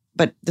I?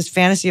 But this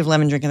fantasy of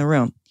lemon drink in the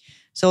room.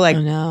 So like,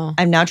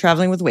 I'm now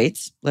traveling with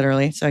weights,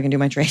 literally, so I can do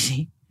my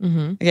Tracy.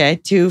 Mm-hmm. Okay,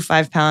 2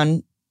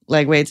 5-pound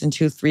leg weights and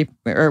 2 3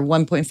 or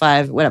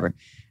 1.5, whatever.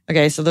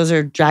 Okay, so those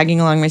are dragging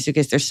along my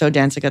suitcase. They're so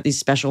dense. I got these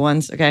special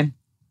ones. Okay,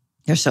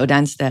 they're so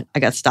dense that I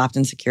got stopped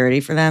in security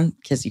for them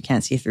because you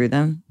can't see through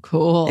them.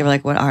 Cool. They were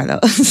like, "What are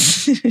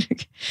those?"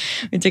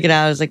 We took it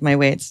out. It was like my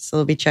weights, so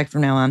they'll be checked from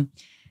now on.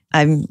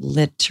 I'm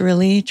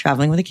literally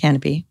traveling with a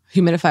canopy,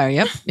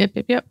 humidifier.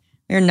 Yep.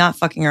 You're not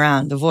fucking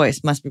around. The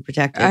voice must be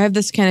protected. I have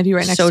this canopy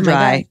right next to my bed. So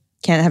dry.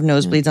 Can't have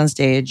nosebleeds on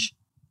stage.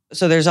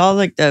 So there's all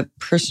like the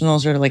personal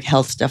sort of like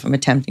health stuff. I'm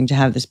attempting to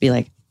have this be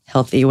like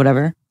healthy,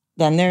 whatever.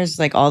 Then there's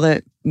like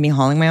me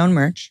hauling my own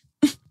merch.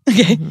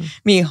 Okay. Mm-hmm.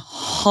 Me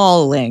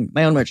hauling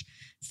my own merch.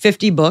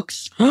 50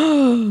 books.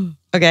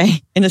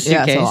 Okay. In a suitcase.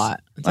 Yeah, it's a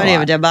lot. Why do you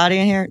have a dead body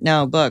in here?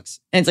 No, books.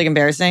 And it's like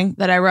embarrassing.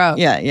 That I wrote.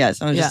 Yeah.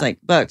 So I was just like,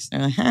 books.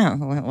 And they're like,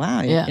 oh,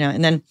 wow. Yeah.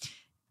 And then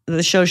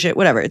the show shit,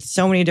 whatever. It's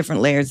so many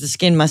different layers. The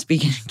skin must be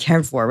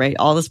cared for, right?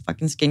 All this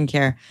fucking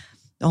skincare,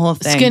 the whole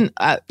thing.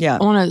 Yeah.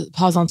 I want to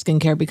pause on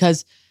skincare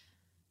because,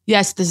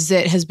 yes, the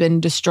zit has been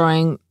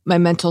destroying my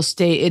mental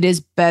state. It is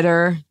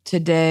better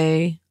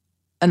today,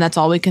 and that's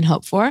all we can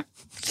hope for.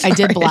 Sorry, I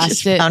did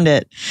blast it. Found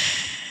it.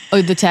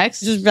 Oh, the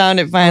text? Just found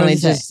it finally.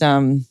 Just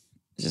all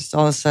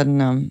of a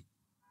sudden.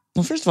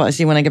 Well, first of all, I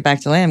see when I get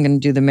back to LA, I'm going to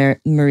do the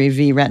Marie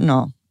V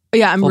retinol.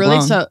 Yeah, I'm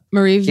really so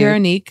Marie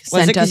Veronique sent us.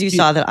 Was it because you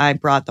saw that I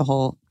brought the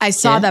whole? I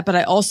saw that, but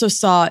I also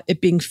saw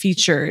it being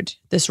featured,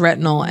 this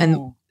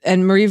retinol,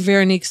 and Marie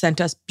Veronique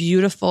sent us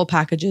beautiful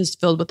packages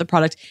filled with the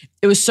product.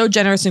 It was so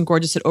generous and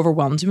gorgeous, it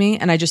overwhelmed me,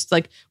 and I just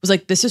was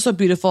like, "This is so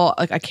beautiful!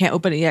 Like I can't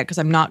open it yet because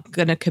I'm not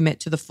gonna commit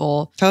to the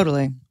full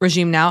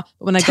regime now."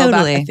 But when I go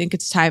back, I think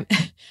it's time.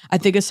 I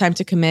think it's time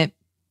to commit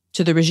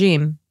to the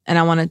regime, and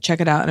I want to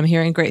check it out. And I'm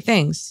hearing great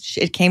things.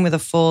 It came with a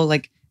full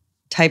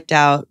typed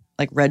out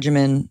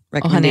regimen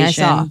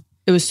recommendation. Oh, honey, I saw.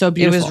 It was so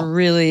beautiful. It was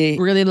really,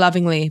 really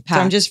lovingly packed.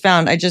 So I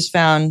just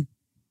found.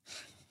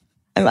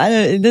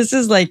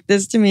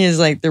 This to me is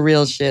the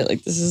real shit.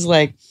 This is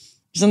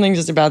something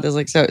just about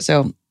this.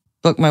 So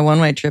book my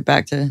one-way trip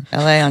back to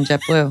LA on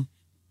JetBlue.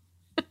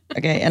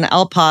 Okay. And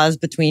I'll pause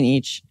between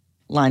each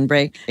line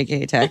break,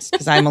 aka text,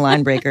 because I'm a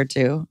line breaker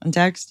too on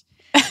text.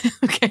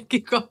 Okay,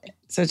 keep going.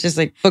 So it's just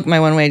book my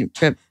one-way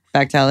trip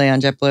back to LA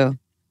on JetBlue.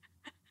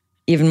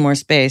 Even more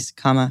space,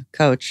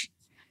 coach.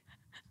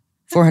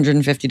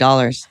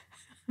 $450.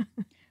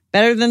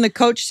 Better than the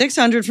Coach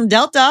 600 from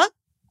Delta!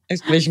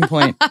 Exclamation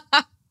point.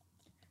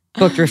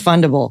 Booked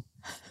refundable.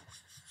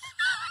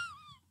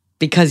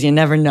 Because you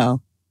never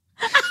know.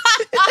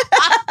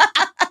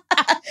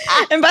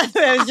 And by the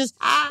way,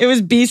 it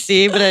was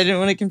BC, but I didn't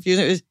want to confuse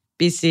it. It was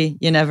BC,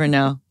 you never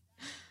know.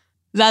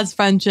 That's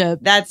friendship.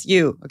 That's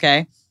you,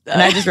 okay?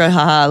 And I just wrote,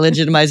 haha,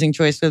 legitimizing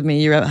choice with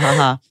me. You wrote,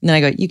 haha. And then I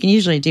go, you can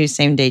usually do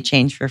same day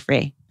change for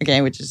free.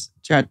 Okay, which is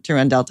true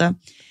on Delta.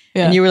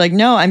 Yeah. And you were like,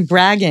 no, I'm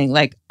bragging.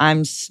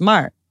 I'm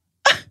smart.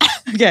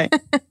 Okay.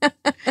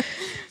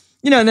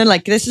 And then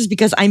this is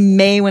because I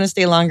may want to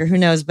stay longer. Who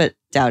knows, but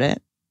doubt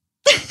it.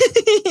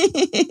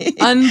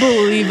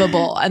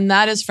 Unbelievable. And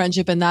that is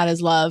friendship and that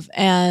is love.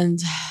 And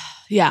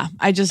yeah,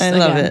 I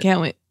love it.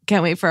 Can't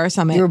wait for our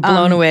summit. You were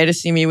blown away to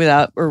see me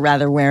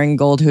wearing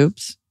gold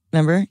hoops.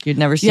 Remember? You'd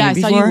never seen it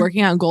before? Yeah, I saw you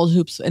working out in gold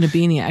hoops in a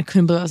beanie. I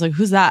couldn't believe it. I was like,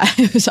 who's that?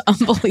 It was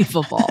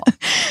unbelievable.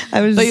 I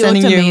was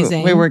sending you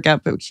my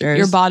workout pictures.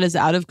 Your bod is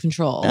out of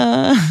control.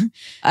 I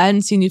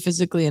hadn't seen you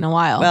physically in a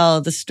while. Well,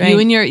 the strength.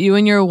 You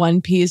and your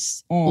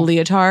one-piece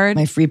leotard.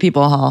 My Free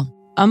People haul.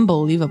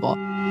 Unbelievable.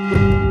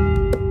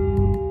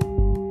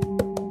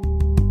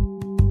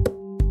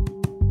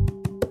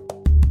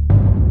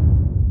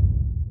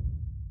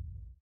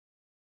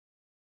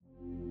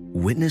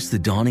 Witness the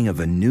dawning of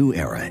a new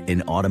era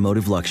in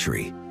automotive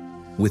luxury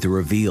with a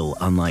reveal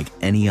unlike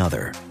any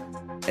other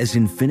as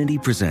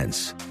Infiniti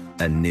presents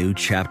a new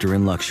chapter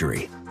in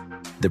luxury,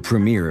 the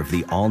premiere of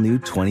the all-new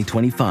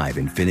 2025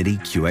 Infiniti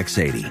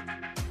QX80.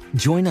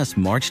 Join us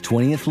March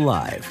 20th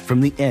live from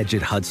the Edge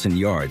at Hudson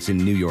Yards in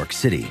New York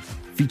City,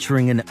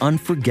 featuring an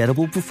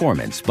unforgettable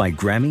performance by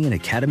Grammy and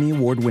Academy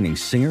Award-winning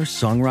singer,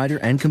 songwriter,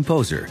 and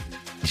composer,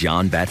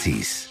 Jon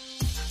Batiste.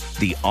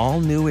 The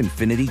all-new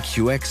Infiniti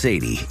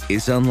QX80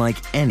 is unlike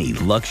any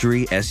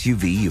luxury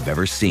SUV you've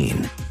ever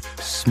seen.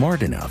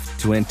 Smart enough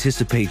to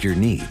anticipate your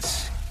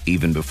needs,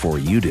 even before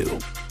you do.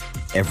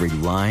 Every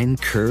line,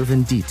 curve,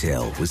 and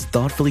detail was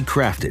thoughtfully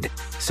crafted,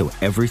 so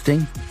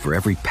everything for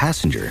every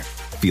passenger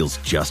feels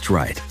just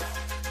right.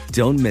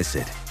 Don't miss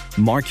it.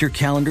 Mark your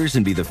calendars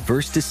and be the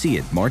first to see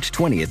it March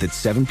 20th at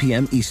 7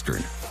 p.m.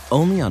 Eastern,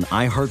 only on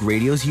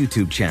iHeartRadio's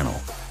YouTube channel.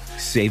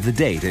 Save the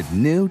date at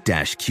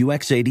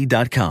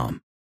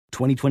new-QX80.com.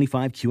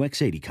 2025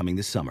 QX80 coming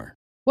this summer.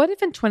 What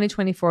if in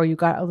 2024 you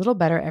got a little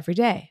better every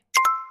day?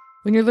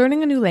 When you're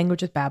learning a new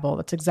language with Babbel,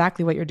 that's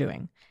exactly what you're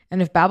doing.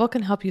 And if Babbel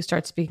can help you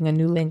start speaking a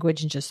new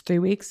language in just 3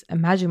 weeks,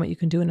 imagine what you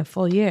can do in a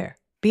full year.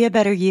 Be a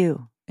better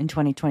you in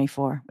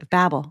 2024 with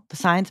Babbel, the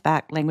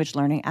science-backed language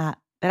learning app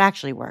that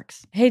actually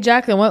works. Hey,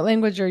 Jacqueline, what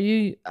language are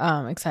you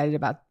excited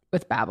about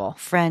with Babbel?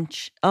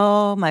 French.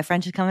 Oh, my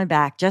French is coming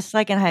back, just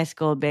like in high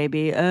school,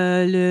 baby.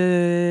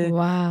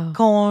 Wow.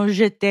 Quand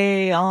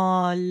j'étais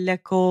en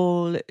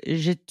l'école,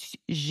 j'ai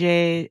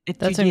étudié.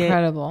 That's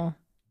incredible.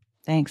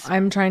 Thanks.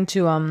 I'm trying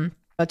to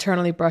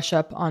eternally brush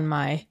up on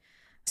my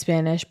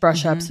Spanish.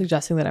 Up,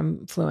 suggesting that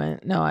I'm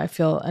fluent. No, I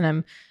feel,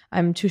 and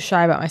I'm too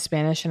shy about my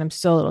Spanish, and I'm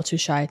still a little too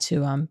shy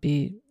to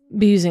be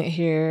using it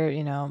here,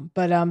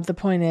 But the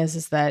point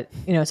is that,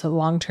 it's a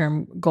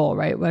long-term goal,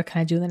 right? What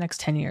can I do in the next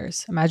 10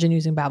 years? Imagine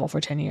using Babbel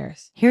for 10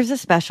 years. Here's a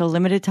special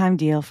limited time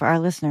deal for our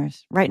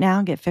listeners. Right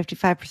now, get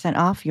 55%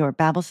 off your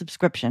Babbel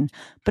subscription,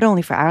 but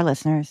only for our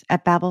listeners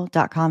at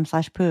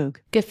babbel.com/poog.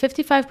 Get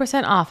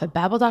 55% off at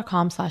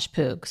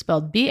babbel.com/poog,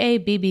 spelled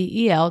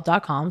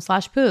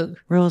BABBEL.com/poog.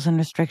 Rules and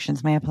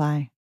restrictions may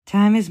apply.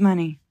 Time is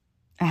money.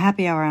 A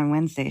happy hour on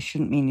Wednesday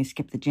shouldn't mean you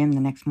skip the gym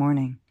the next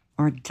morning.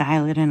 Or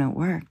dial it in at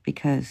work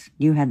because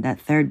you had that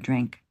third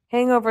drink.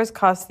 Hangovers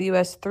cost the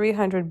U.S.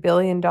 $300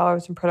 billion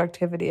in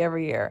productivity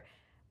every year.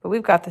 but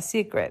we've got the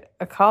secret,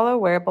 Akalo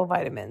wearable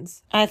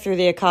vitamins. I threw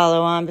the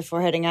Akalo on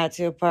before heading out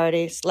to a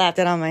party, slapped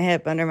it on my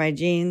hip under my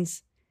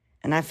jeans,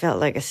 and I felt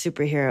like a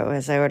superhero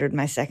as I ordered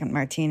my second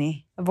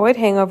martini. Avoid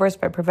hangovers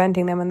by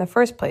preventing them in the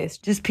first place.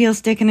 Just peel,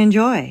 stick, and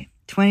enjoy.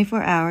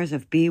 24 hours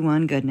of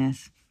B1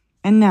 goodness.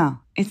 And no,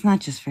 it's not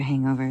just for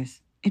hangovers.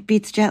 It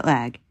beats jet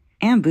lag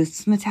and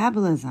boosts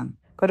metabolism.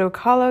 Go to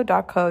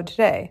akalo.co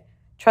today.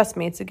 Trust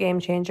me, it's a game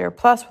changer.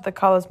 Plus, with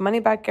Akalo's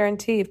money-back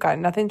guarantee, you've got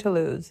nothing to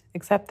lose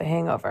except the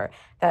hangover.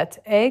 That's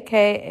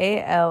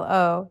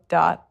akalo.co.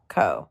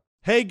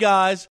 Hey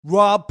guys,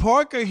 Rob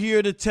Parker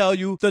here to tell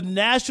you the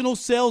national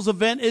sales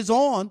event is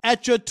on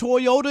at your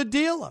Toyota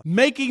dealer,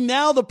 making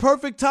now the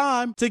perfect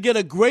time to get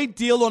a great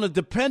deal on a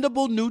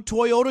dependable new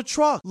Toyota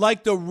truck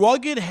like the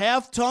rugged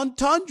half-ton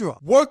Tundra.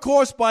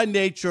 Workhorse by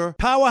nature,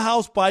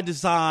 powerhouse by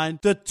design,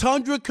 the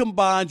Tundra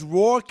combines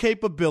raw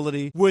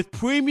capability with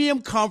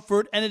premium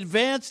comfort and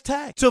advanced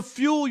tech to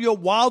fuel your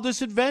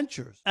wildest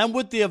adventures. And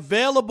with the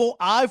available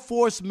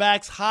iForce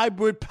Max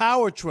hybrid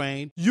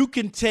powertrain, you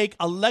can take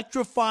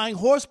electrifying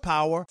horsepower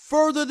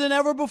further than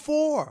ever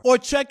before. Or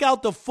check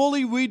out the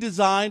fully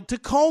redesigned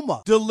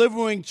Tacoma,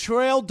 delivering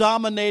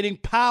trail-dominating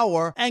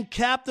power and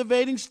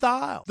captivating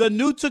style. The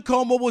new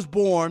Tacoma was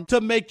born to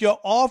make your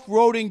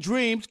off-roading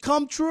dreams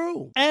come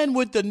true. And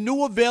with the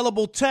new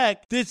available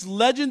tech, this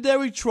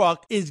legendary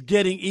truck is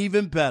getting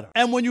even better.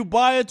 And when you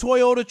buy a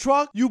Toyota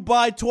truck, you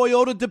buy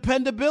Toyota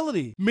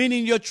dependability,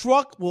 meaning your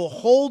truck will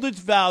hold its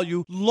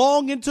value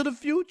long into the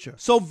future.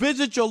 So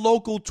visit your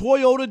local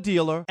Toyota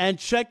dealer and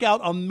check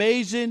out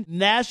amazing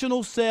national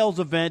sales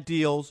event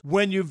deals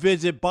when you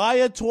visit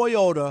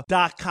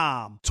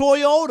buyatoyota.com.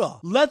 Toyota,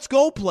 let's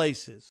go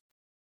places.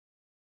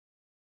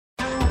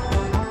 Can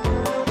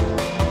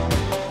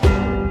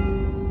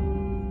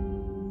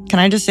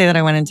I just say that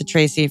I went into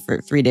Tracy for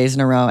 3 days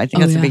in a row? I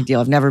think that's a big deal.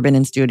 I've never been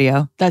in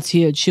studio. That's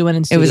huge. She went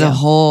in studio. It was a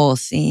whole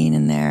scene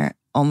in there.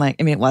 Oh my,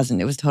 I mean, it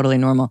wasn't. It was totally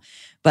normal.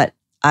 But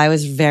I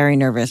was very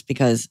nervous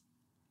because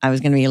I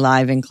was going to be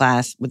live in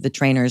class with the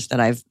trainers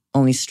that I've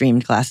only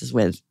streamed classes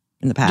with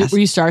in the past. Were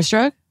you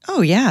starstruck?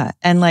 Oh, yeah.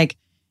 And like,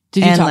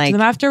 did you talk to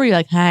them after? Were you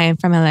like, hi, I'm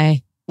from LA?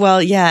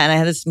 Well, yeah. And I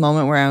had this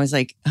moment where I was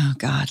like, oh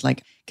God,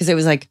 like, because it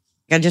was like,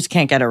 I just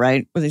can't get it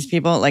right with these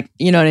people. Like,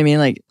 you know what I mean?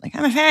 Like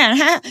I'm a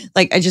fan.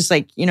 Like, I just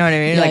like, you know what I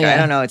mean? Yeah, like, yeah. I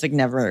don't know. It's like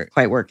never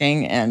quite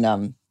working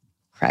and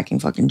cracking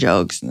fucking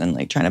jokes and then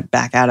like trying to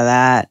back out of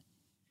that.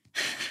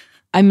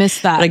 I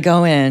missed that. But I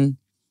go in,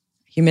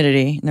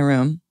 humidity in the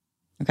room.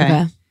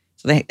 Okay.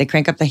 So they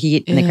crank up the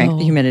heat and they crank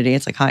the humidity.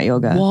 It's like hot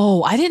yoga.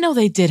 Whoa, I didn't know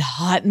they did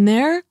hot in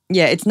there.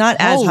 Yeah, it's not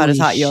as hot as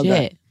hot yoga,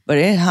 shit. but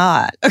it's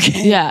hot.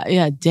 Okay.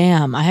 Yeah,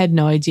 damn. I had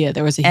no idea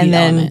there was a heat and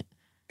then, element.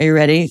 Are you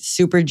ready?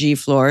 Super G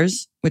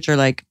floors, which are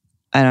like,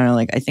 I don't know,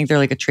 like I think they're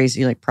like a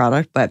Tracy like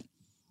product, but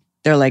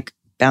they're like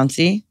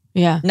bouncy.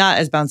 Yeah. Not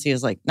as bouncy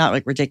as like, not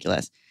like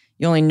ridiculous.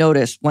 You only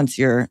notice once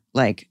you're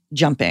like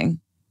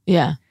jumping.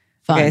 Yeah.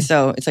 Fun. Okay,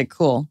 so it's like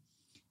cool.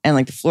 And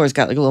like the floor's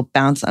got like a little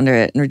bounce under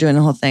it. And we're doing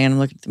the whole thing. And I'm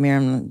looking at the mirror.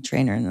 I'm the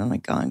trainer. And I'm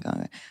like, going.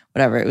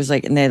 Whatever. It was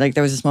like, and they like,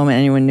 there was this moment,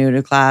 anyone new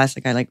to class,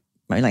 like I like,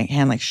 my like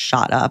hand like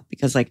shot up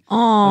because like,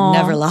 I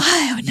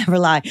would never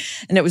lie.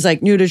 And it was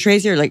like new to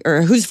Tracy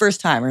or who's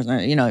first time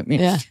or you know what I mean?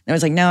 Yeah. And I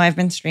was like, no, I've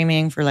been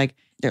streaming for like,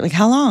 they're like,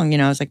 how long? You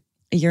know, it's like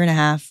a year and a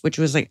half, which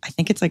was like, I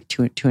think it's like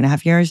two and a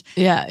half years.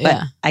 Yeah.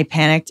 But I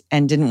panicked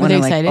and didn't want to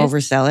like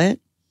oversell it.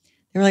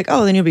 They were like,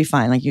 oh, then you'll be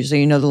fine. Like so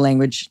you know the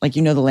language, like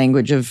you know the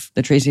language of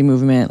the Tracy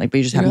movement, like, but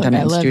you just haven't done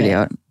it in the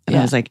studio. And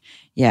I was like,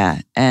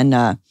 yeah. And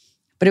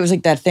but it was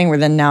like that thing where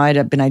then now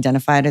I'd been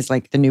identified as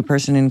like the new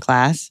person in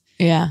class.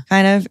 Yeah.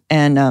 Kind of.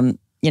 And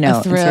you know,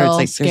 a thrill, and so it's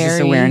like scary. there's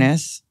this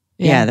awareness.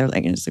 Yeah. They're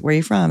like, and it's like, where are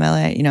you from?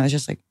 LA? You know, it's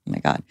just like, oh my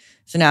God.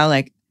 So now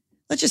like,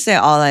 let's just say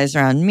all eyes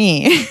are on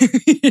me.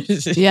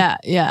 Yeah.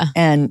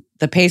 And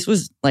the pace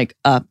was like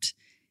upped.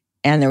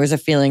 And there was a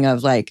feeling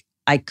of like,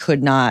 I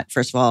could not,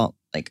 first of all,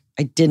 like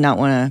I did not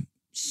want to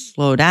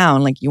slow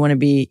down. Like you want to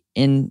be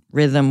in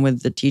rhythm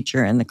with the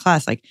teacher and the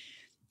class. Like,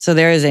 so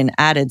there is an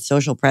added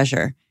social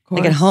pressure.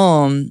 Like at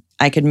home,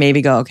 I could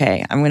maybe go,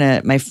 okay,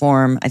 my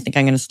form, I think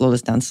I'm going to slow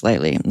this down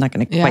slightly. I'm not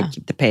going to quite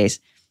keep the pace.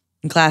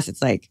 In class,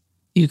 it's like.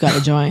 You got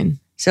to join.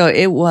 So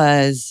it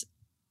was,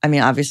 I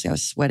mean, obviously I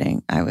was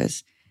sweating.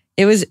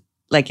 It was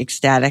like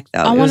ecstatic though.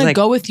 I want to like,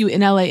 go with you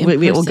in LA.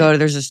 We'll go to,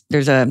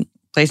 there's a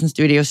place in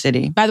Studio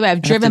City. By the way,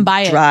 I've driven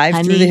by it.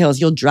 Drive through the hills.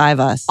 You'll drive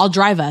us. I'll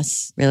drive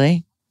us.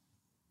 Really?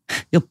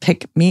 You'll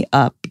pick me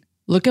up.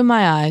 Look in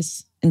my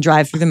eyes. And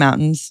drive through the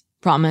mountains.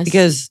 Promise.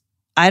 Because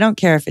I don't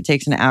care if it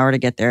takes an hour to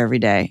get there every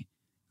day.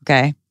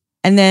 Okay?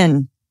 And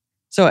then,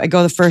 so I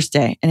go the first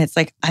day and it's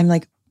like, I'm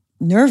like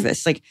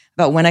nervous, like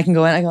about when I can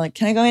go in. I go like,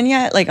 can I go in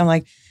yet? Like, I'm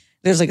like,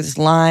 there's like this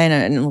line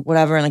and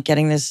whatever and like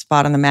getting this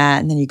spot on the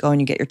mat and then you go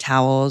and you get your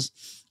towels.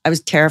 I was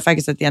terrified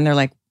because at the end they're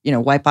like, you know,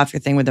 wipe off your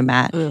thing with the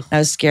mat. And I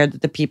was scared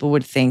that the people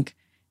would think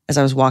as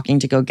I was walking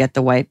to go get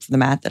the wipe for the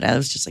mat that I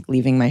was just like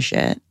leaving my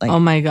shit. Like, oh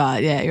my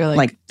God. Yeah. You're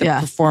like the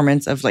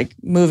performance of like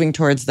moving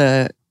towards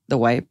the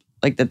wipe.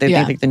 Like that they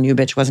think like the new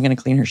bitch wasn't going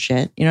to clean her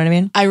shit. You know what I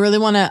mean?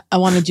 I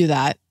want to do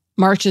that.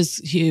 March is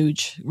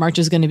huge. March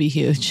is going to be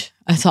huge.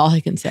 That's all I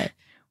can say.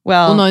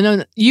 Well,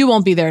 no, you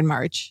won't be there in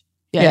March.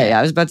 Yeah.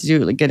 I was about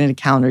to get into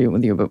calendar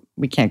with you, but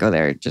we can't go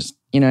there. Just,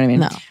 you know what I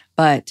mean? No.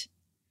 But,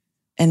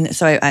 and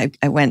so I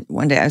went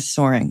one day, I was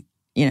soaring,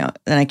 then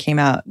I came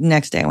out.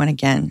 Next day I went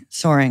again,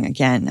 soaring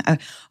again.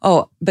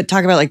 But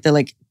talk about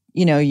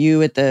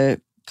you at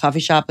the coffee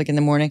shop, like in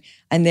the morning.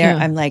 And there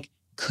I'm like,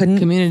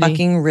 couldn't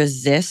fucking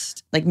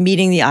resist like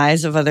meeting the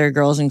eyes of other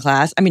girls in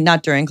class. I mean,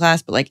 not during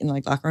class, but like in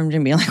like locker rooms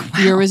and being like, wow.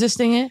 You're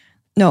resisting it?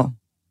 No,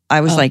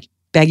 I was like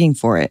begging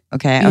for it.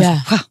 Okay. I was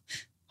like, wow,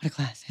 what a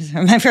class.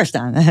 My first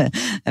time.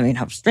 I mean,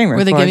 I'm a streamer.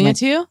 Were they giving it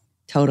to you?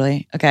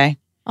 Totally. Okay.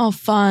 Oh,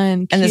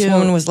 fun. Cute. And this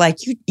woman was like,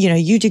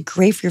 you did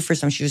great for your first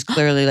time. She was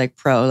clearly like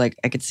pro. Like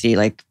I could see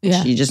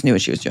she just knew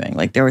what she was doing.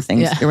 Like there were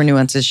things, there were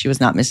nuances she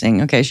was not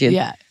missing. Okay. She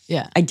had,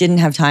 I didn't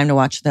have time to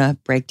watch the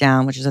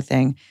breakdown, which is a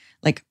thing.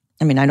 Like,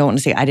 I mean, I don't want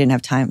to say I didn't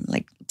have time,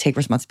 like take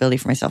responsibility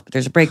for myself, but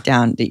there's a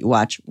breakdown that you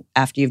watch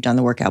after you've done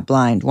the workout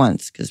blind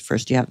once, because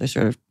first you have this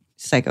sort of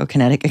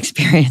psychokinetic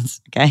experience,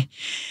 okay?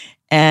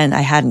 And I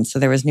hadn't, so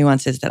there was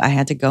nuances that I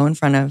had to go in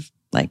front of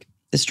like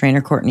this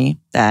trainer, Courtney,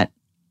 that,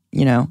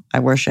 I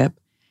worship,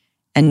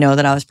 and know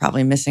that I was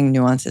probably missing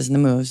nuances in the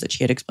moves that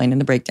she had explained in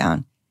the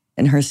breakdown,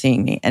 and her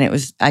seeing me. And it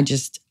was, I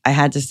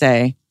had to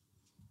say,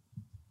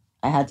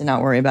 I had to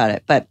not worry about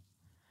it, but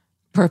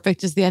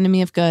perfect is the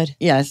enemy of good.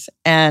 Yes.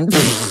 And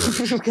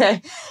okay.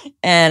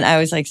 And I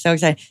was like so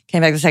excited.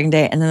 Came back the second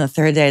day. And then the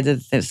third day I did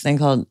this thing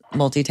called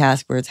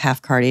multitask where it's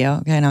half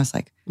cardio. Okay. And I was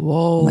like,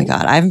 whoa. Oh my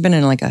God. I haven't been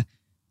in like a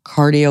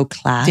cardio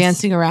class.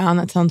 Dancing around.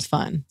 That sounds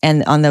fun.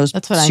 And on those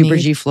Super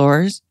G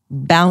floors,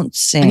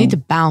 bouncing. I need to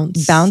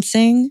bounce.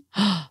 Bouncing.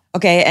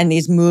 Okay. And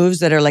these moves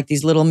that are like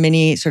these little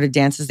mini sort of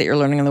dances that you're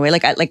learning on the way.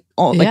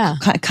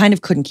 Kind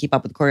of couldn't keep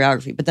up with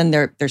choreography, but then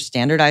they're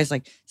standardized.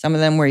 Like some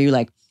of them where you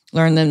like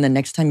learn them the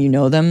next time you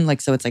know them.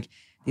 Like, so it's like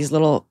these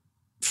little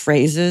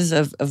phrases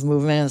of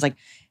movement. It was like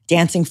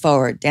dancing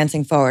forward,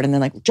 and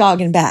then like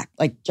jogging back,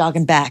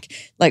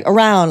 like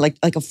around, like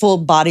a full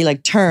body,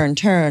 like turn,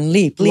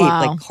 leap,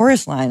 like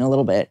chorus line a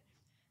little bit.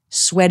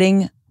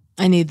 Sweating.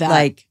 I need that.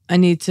 Like I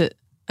need to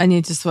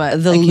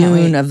sweat. The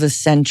loon of the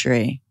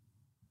century.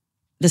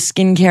 The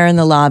skincare in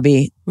the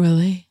lobby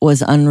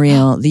was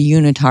unreal. The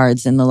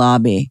unitards in the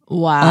lobby.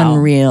 Wow.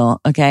 Unreal.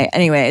 Okay.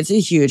 Anyway, it's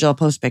huge. I'll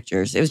post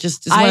pictures. It was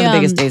just one of the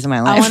biggest days of my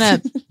life. I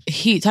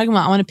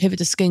want to pivot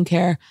to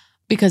skincare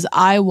because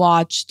I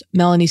watched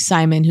Melanie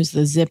Simon, who's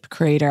the Zip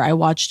creator. I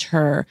watched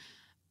her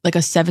like a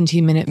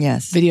 17-minute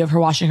video of her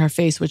washing her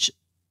face, which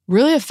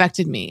really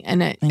affected me.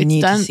 And I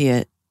need to see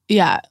it.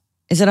 Yeah.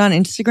 Is it on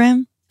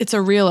Instagram? It's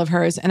a reel of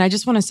hers. And I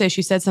just want to say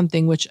she said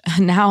something which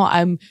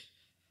now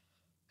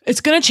it's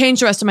going to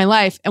change the rest of my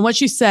life. And what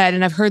she said,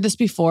 and I've heard this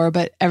before,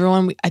 but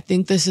everyone, I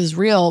think this is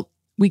real.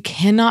 We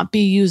cannot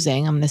be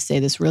using, I'm going to say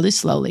this really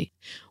slowly.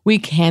 We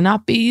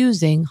cannot be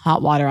using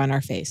hot water on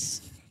our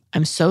face.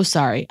 I'm so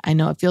sorry. I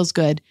know it feels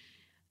good.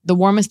 The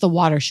warmest the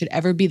water should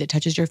ever be that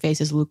touches your face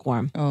is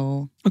lukewarm.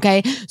 Oh.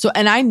 Okay. So,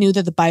 and I knew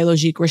that the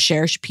Biologique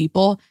Recherche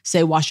people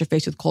say wash your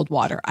face with cold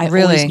water. I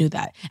always knew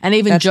that. And I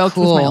even joked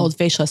with my old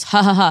facialist,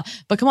 ha ha ha.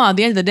 But come on, at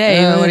the end of the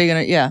day. What are you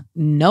going to,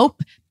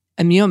 Nope.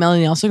 And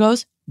Melanie also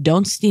goes,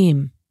 don't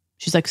steam.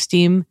 She's like,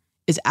 steam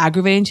is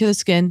aggravating to the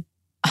skin,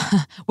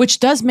 which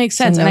does make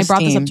sense. So and I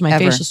brought this up to my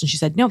ever. facialist and she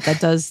said, nope, that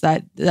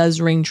does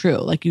ring true.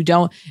 Like you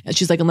don't, and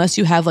she's like, unless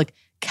you have like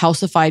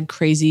calcified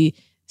crazy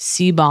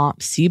sebum.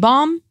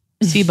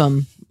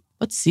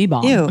 What's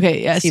sebum? Ew.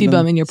 Okay. Yeah.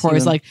 Sebum in your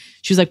pores. Like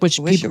she's like, which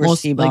people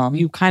most like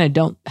you kind of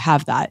don't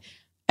have that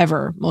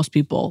ever. Most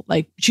people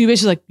like, she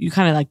basically like, you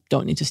kind of like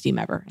don't need to steam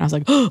ever. And I was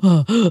like,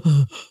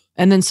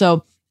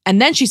 And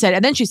then she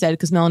said,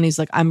 because Melanie's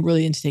like, I'm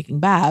really into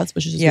taking baths,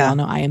 which is as we all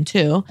know I am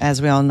too.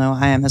 As we all know,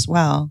 I am as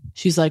well.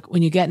 She's like,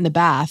 when you get in the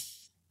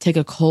bath, take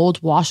a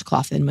cold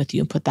washcloth in with you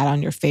and put that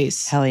on your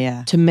face. Hell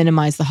yeah. To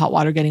minimize the hot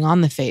water getting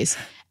on the face.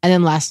 And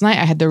then last night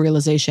I had the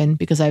realization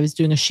because I was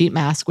doing a sheet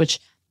mask, which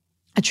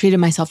I treated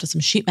myself to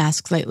some sheet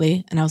masks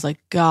lately. And I was like,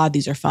 God,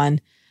 these are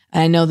fun.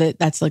 And I know that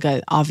that's like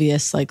an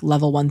obvious like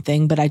level 1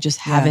 thing, but I just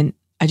haven't,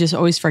 I just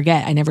always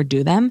forget. I never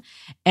do them.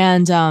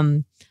 And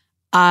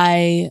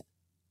I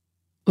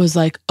was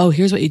like, oh,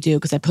 here's what you do.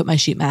 Because I put my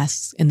sheet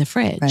masks in the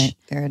fridge. Right,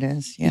 there it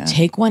is. Yeah. You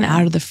take one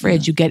out of the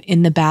fridge, you get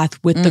in the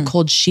bath with the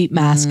cold sheet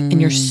mask and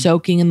you're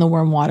soaking in the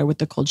warm water with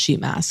the cold sheet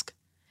mask.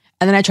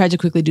 And then I tried to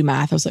quickly do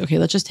math. I was like, okay,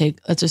 let's just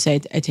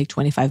say I take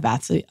 25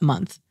 baths a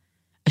month.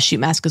 A sheet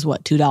mask is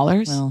what,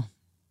 $2? Well,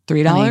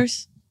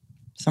 $3?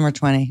 Some are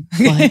 20.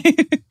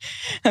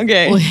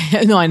 Okay.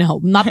 Well, no, I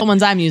know. Not the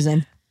ones I'm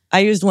using.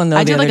 I used one though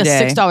I did like a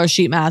day. $6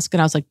 sheet mask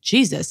and I was like,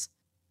 Jesus,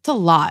 it's a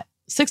lot.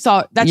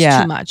 $6, that's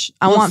too much.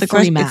 I want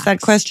 3 masks. It's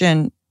that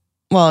question.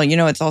 Well,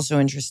 it's also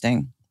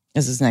interesting.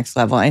 This is next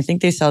level. I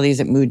think they sell these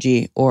at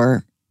Muji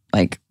or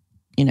like,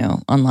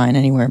 online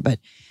anywhere, but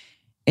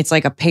it's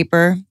like a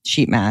paper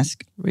sheet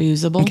mask.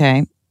 Reusable.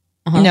 Okay.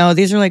 No,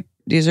 these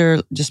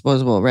are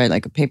disposable, right?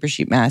 Like a paper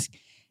sheet mask.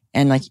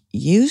 And like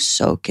you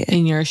soak it.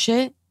 In your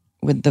shit?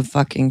 With the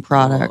fucking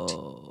product.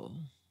 Whoa.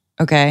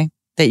 Okay.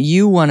 That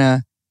you want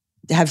to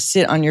have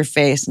sit on your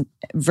face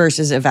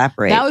versus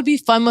evaporate. That would be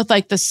fun with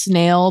like the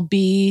snail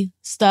bee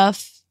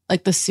stuff,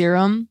 like the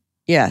serum.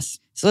 Yes.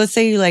 So let's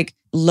say you like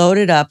load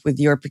it up with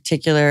your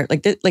particular,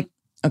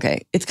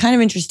 okay, it's kind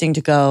of interesting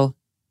to go,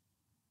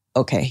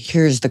 okay,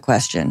 here's the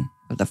question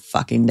of the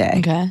fucking day.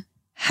 Okay.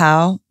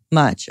 How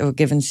much of a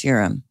given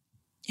serum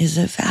is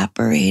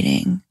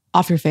evaporating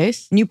off your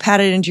face? And you pat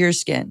it into your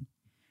skin.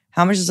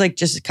 How much is like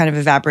just kind of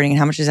evaporating and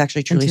how much is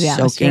actually truly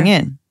soaking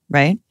in,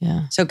 right?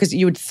 Yeah. So because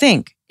you would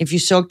think if you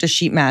soaked a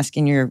sheet mask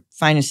in your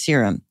finest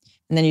serum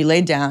and then you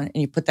laid down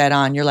and you put that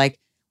on, you're like,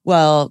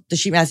 well, the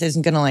sheet mask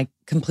isn't going to like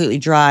completely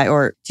dry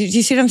or, do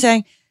you see what I'm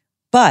saying?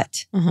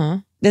 But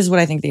this is what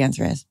I think the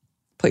answer is.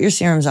 Put your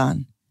serums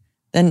on.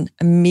 Then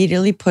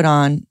immediately put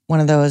on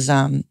one of those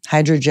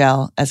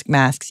hydrogel-esque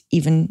masks,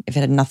 even if it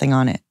had nothing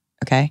on it,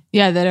 okay?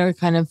 Yeah, that are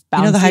kind of bouncy.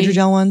 You know the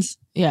hydrogel ones?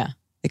 Yeah.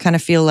 They kind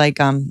of feel like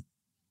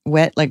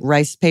wet, like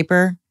rice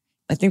paper.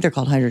 I think they're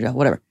called hydrogel,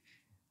 whatever.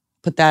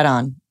 Put that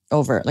on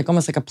over, like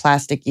almost like a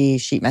plasticky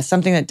sheet mask,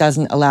 something that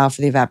doesn't allow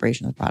for the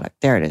evaporation of the product.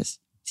 There it is.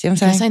 See what I'm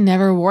saying? I guess I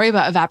never worry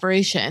about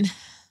evaporation.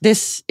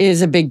 This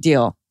is a big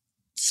deal.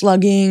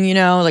 Slugging, you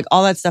know, like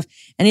all that stuff.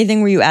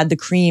 Anything where you add the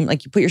cream,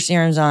 like you put your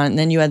serums on and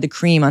then you add the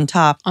cream on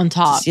top.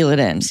 To seal it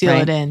in.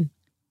 It in.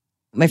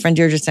 My friend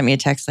Deirdre sent me a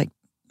text like,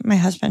 my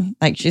husband,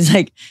 like he's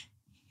like,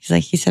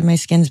 he said my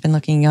skin's been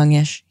looking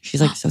youngish. She's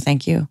like, so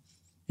thank you.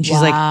 And she's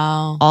like,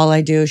 all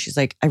I do, she's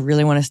like, I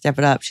really want to step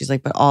it up. She's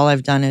like, but all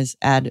I've done is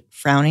add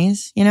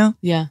frownies, you know?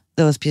 Yeah.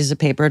 Those pieces of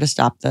paper to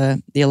stop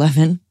the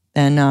 11.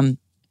 Then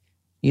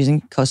using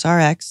Kosar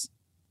X,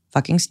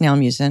 fucking snail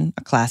mucin,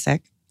 a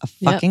classic,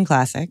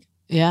 classic.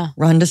 Yeah.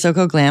 Run to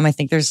Soko Glam. I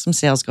think there's some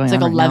sales going on.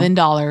 It's like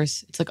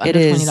 $11. It's like under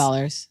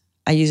 $20.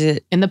 I use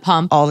it in the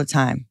pump all the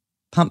time.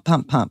 Pump.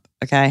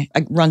 Okay.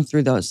 I run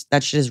through those.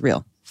 That shit is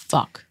real.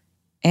 Fuck.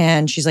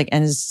 And she's like,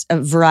 and it's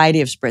a variety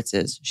of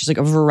spritzes. She's like,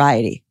 a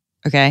variety.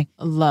 Okay.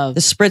 I love.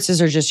 The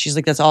spritzes are just, she's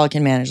like, that's all I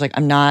can manage. Like,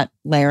 I'm not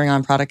layering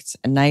on products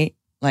at night.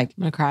 Like,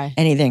 I'm going to cry.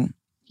 Anything.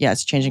 Yeah,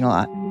 it's changing a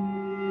lot.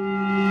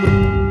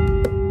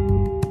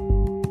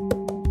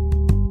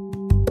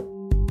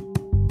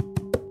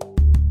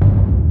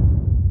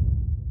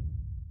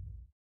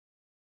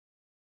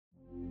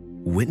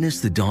 Witness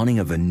the dawning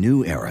of a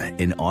new era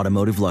in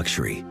automotive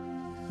luxury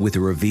with a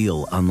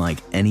reveal unlike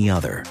any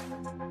other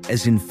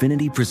as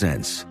Infiniti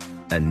presents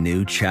a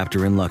new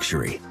chapter in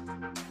luxury,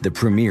 the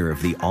premiere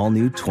of the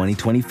all-new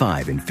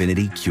 2025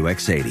 Infiniti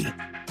QX80.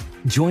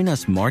 Join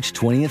us March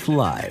 20th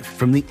live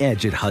from the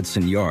Edge at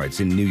Hudson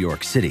Yards in New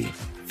York City,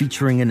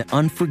 featuring an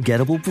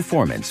unforgettable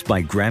performance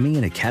by Grammy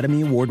and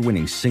Academy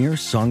Award-winning singer,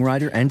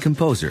 songwriter, and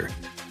composer,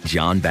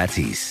 Jon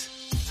Batiste.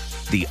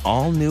 The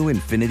all-new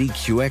Infiniti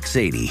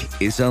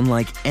QX80 is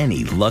unlike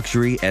any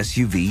luxury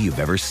SUV you've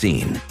ever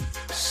seen.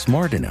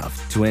 Smart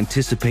enough to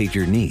anticipate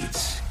your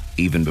needs,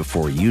 even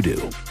before you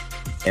do.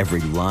 Every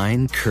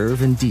line,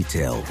 curve, and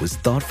detail was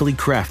thoughtfully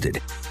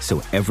crafted,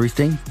 so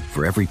everything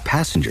for every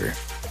passenger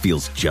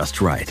feels just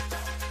right.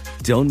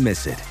 Don't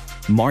miss it.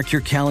 Mark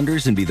your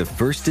calendars and be the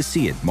first to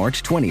see it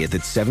March 20th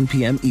at 7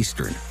 p.m.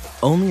 Eastern,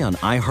 only on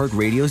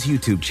iHeartRadio's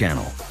YouTube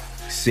channel.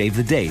 Save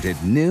the date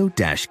at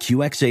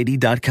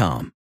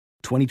new-QX80.com.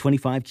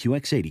 2025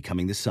 QX80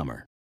 coming this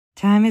summer.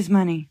 Time is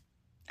money.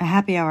 A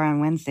happy hour on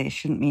Wednesday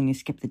shouldn't mean you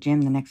skip the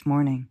gym the next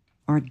morning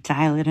or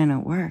dial it in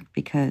at work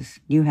because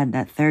you had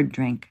that third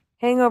drink.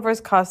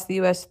 Hangovers cost the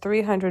U.S.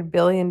 $300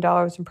 billion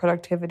in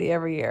productivity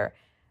every year.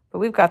 But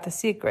we've got the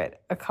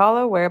secret,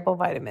 Akalo wearable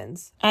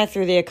vitamins. I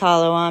threw the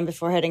Akalo on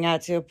before heading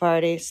out to a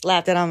party,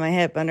 slapped it on my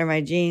hip under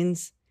my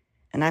jeans,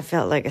 and I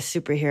felt like a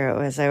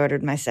superhero as I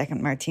ordered my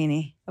second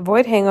martini.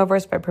 Avoid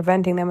hangovers by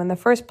preventing them in the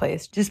first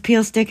place. Just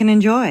peel, stick, and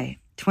enjoy.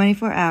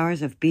 24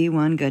 hours of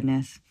B1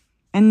 goodness.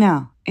 And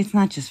no, it's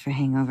not just for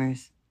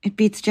hangovers. It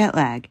beats jet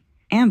lag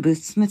and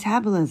boosts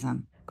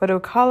metabolism. Go to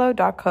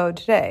akalo.co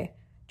today.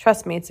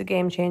 Trust me, it's a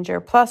game changer.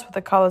 Plus,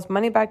 with Akalo's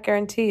money-back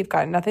guarantee, you've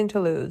got nothing to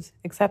lose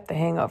except the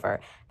hangover.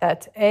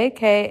 That's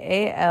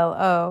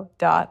akalo.co.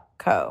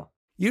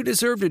 You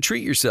deserve to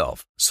treat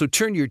yourself, so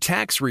turn your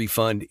tax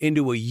refund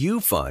into a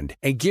U-fund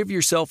and give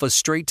yourself a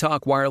Straight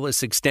Talk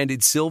Wireless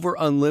Extended Silver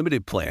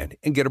Unlimited plan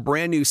and get a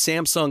brand new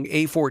Samsung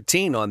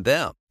A14 on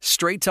them.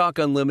 Straight Talk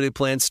Unlimited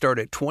plans start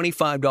at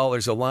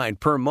 $25 a line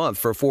per month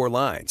for 4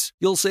 lines.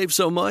 You'll save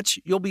so much,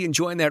 you'll be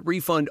enjoying that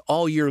refund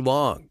all year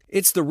long.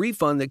 It's the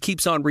refund that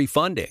keeps on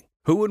refunding.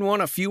 Who wouldn't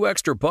want a few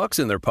extra bucks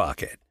in their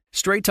pocket?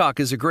 Straight Talk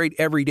is a great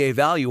everyday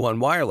value on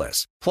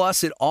wireless.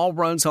 Plus, it all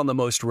runs on the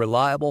most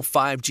reliable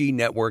 5G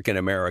network in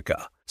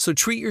America. So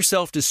treat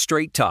yourself to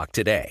Straight Talk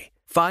today.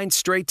 Find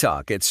Straight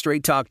Talk at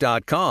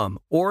straighttalk.com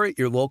or at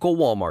your local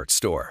Walmart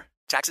store.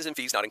 Taxes and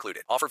fees not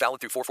included. Offer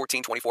valid through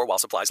 4/14/24 while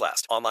supplies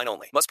last. Online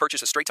only. Must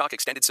purchase a Straight Talk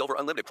Extended Silver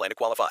Unlimited plan to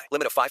qualify.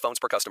 Limit of 5 phones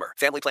per customer.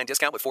 Family plan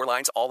discount with 4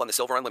 lines, all on the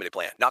Silver Unlimited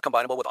plan. Not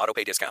combinable with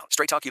autopay discount.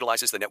 Straight Talk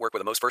utilizes the network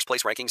with the most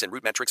first-place rankings and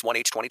Root Metrics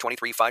 1H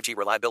 2023 5G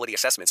reliability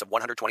assessments of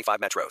 125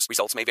 metros.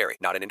 Results may vary.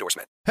 Not an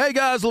endorsement. Hey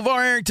guys,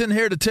 LeVar Arrington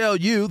here to tell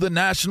you the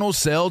national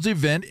sales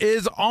event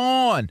is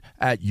on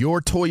at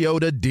your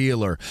Toyota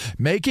dealer,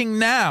 making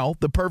now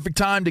the perfect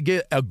time to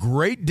get a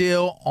great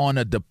deal on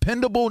a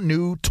dependable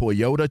new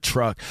Toyota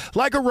truck,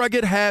 like a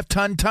rugged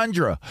half-ton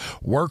Tundra.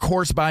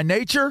 Workhorse by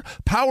nature,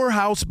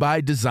 powerhouse by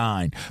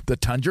design. The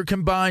Tundra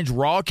combines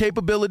raw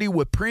capability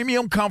with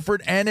premium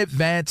comfort and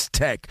advanced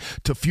tech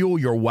to fuel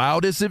your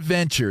wildest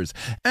adventures.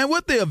 And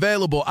with the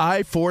available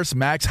iForce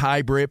Max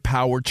hybrid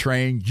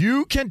powertrain,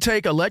 you can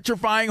take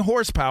electrifying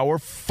horsepower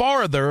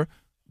farther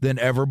than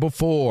ever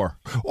before.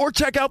 Or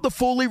check out the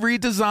fully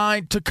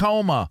redesigned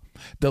Tacoma,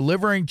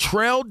 delivering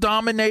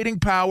trail-dominating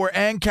power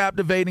and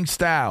captivating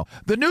style.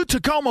 The new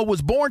Tacoma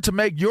was born to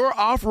make your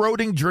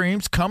off-roading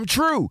dreams come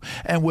true.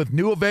 And with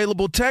new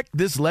available tech,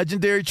 this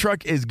legendary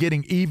truck is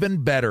getting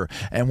even better.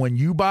 And when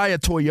you buy a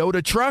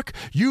Toyota truck,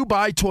 you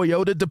buy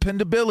Toyota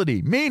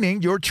dependability,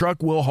 meaning your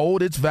truck will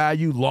hold its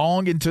value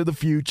long into the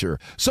future.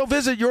 So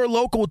visit your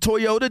local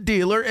Toyota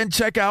dealer and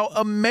check out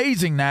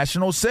amazing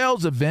national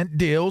sales event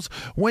deals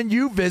when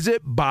you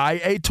visit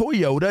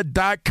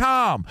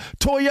buyatoyota.com.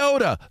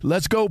 Toyota,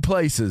 let's go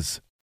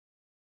places.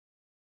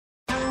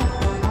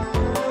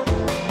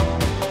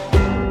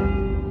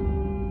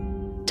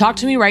 Talk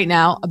to me right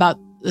now about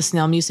the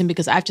snail mucin,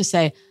 because I have to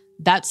say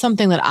that's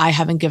something that I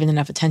haven't given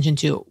enough attention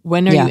to.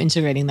 When are you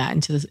integrating that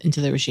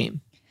into the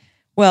regime?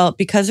 Well,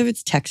 because of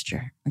its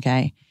texture,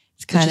 okay?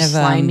 It's kind of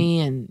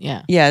slimy and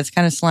Yeah, it's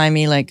kind of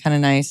slimy, like kind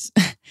of nice.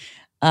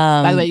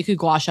 By the way, you could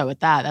gua sha with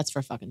that. That's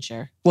for fucking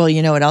sure. Well,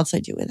 you know what else I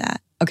do with that?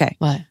 Okay.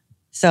 What?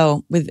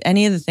 So with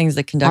any of the things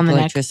that conduct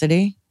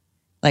electricity,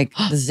 like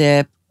the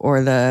Zip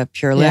or the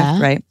Pure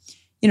Lift, right?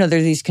 You know,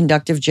 there's these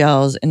conductive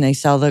gels, and they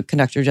sell the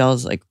conductive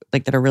gels like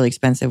that are really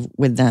expensive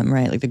with them,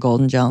 right? Like the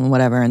golden gel and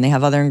whatever, and they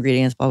have other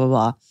ingredients, blah, blah,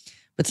 blah.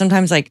 But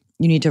sometimes like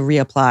you need to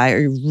reapply, or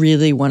you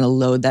really want to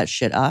load that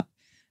shit up.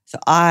 So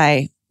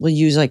I will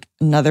use like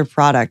another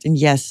product. And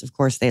yes, of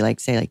course, they like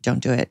say like, don't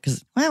do it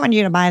because I want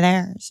you to buy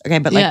theirs. Okay,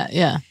 but like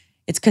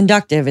it's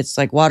conductive. It's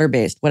like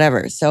water-based,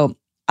 whatever. So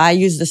I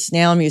use the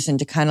snail mucin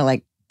to kind of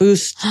like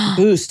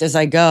boost as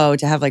I go,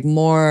 to have like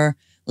more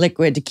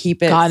liquid to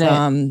keep it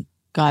from...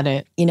 Got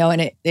it. You know,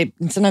 and it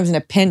sometimes in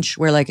a pinch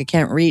where like I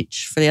can't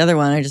reach for the other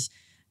one, I just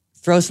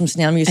throw some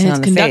snail mucin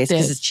on the face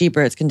because it's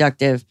cheaper, it's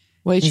conductive.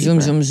 Way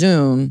cheaper.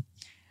 Zoom.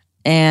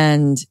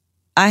 And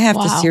I have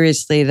to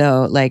seriously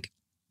though, like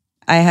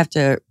I have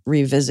to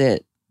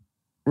revisit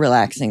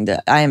relaxing.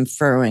 I am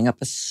furrowing up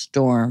a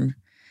storm,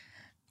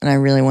 and I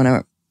really want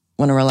to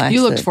relax.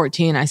 You looked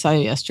 14. I saw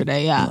you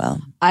yesterday. Yeah.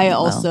 Well,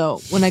 also,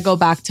 when I go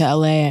back to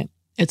LA,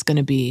 it's going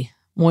to be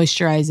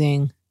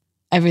moisturizing.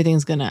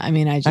 Everything's going to,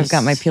 I've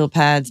got my peel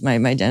pads, my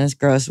dentist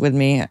grows with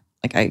me.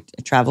 Like I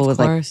travel with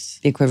like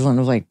the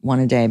equivalent of like one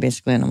a day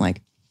basically. And I'm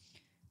like,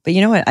 but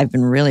you know what I've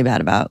been really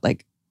bad about?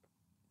 Like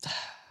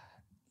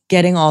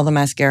getting all the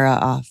mascara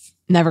off.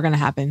 Never going to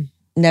happen.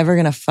 Never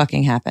going to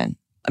fucking happen.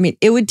 I mean,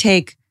 it would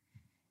take,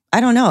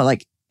 I don't know,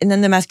 like, and then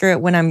the mascara,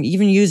 when I'm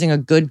even using a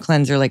good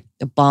cleanser, like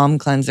a balm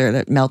cleanser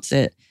that melts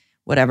it,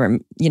 whatever,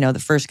 you know, the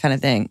first kind of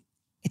thing.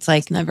 It's like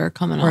it's never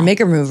coming off. Or a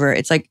makeup remover.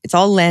 It's like it's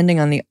all landing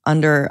on the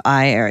under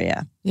eye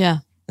area. Yeah.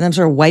 And I'm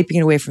sort of wiping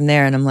it away from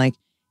there. And I'm like,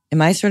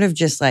 am I sort of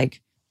just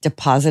like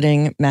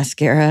depositing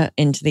mascara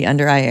into the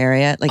under eye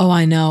area? Like, oh,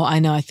 I know.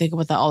 I think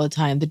about that all the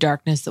time. The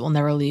darkness that will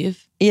never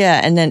leave. Yeah.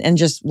 And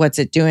just what's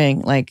it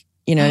doing? Like,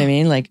 you know what I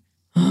mean? Like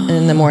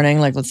in the morning,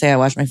 like let's say I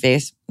wash my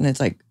face and it's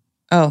like,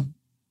 oh,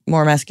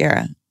 more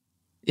mascara.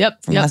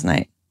 Yep. From last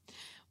night.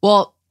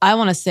 Well, I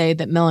want to say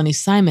that Melanie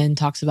Simon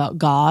talks about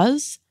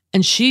gauze.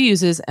 And she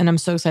uses, and I'm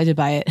so excited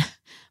by it,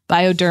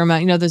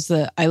 Bioderma. You know, there's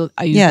I use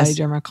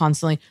Bioderma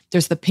constantly.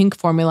 There's the pink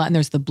formula and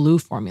there's the blue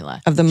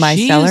formula. Of the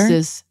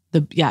micellar?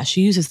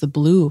 She uses the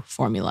blue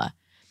formula.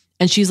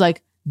 And she's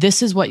like,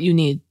 this is what you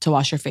need to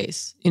wash your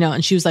face. You know,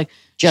 and she was like.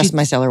 Just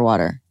micellar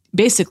water.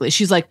 Basically,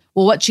 she's like,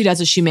 well, what she does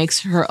is she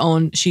makes her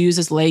own, she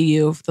uses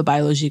Layu, the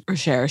Biologique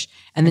Recherche,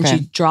 and then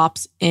she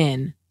drops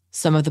in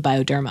some of the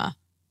Bioderma.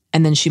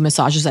 And then she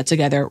massages that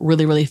together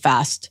really, really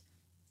fast.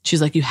 She's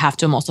like, you have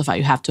to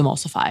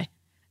emulsify.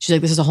 She's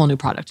like, this is a whole new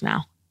product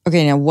now.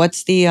 Okay, now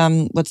what's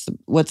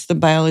the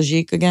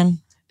Biologique again?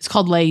 It's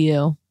called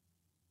Layu,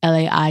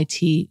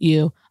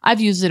 Laitu.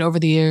 I've used it over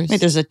the years. Wait,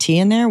 there's a T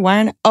in there?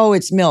 Oh,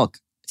 it's milk.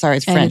 Sorry,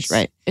 it's French,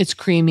 right? It's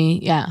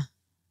creamy, yeah.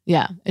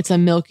 It's a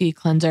milky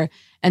cleanser.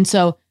 And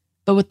so,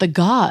 but with the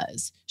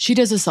gauze, she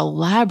does this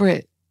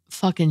elaborate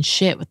fucking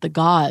shit with the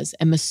gauze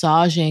and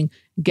massaging,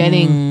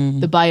 getting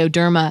the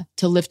Bioderma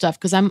to lift off.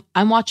 Because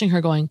I'm watching her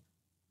going,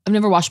 I've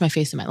never washed my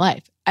face in my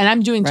life. And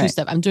I'm doing two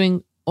stuff. I'm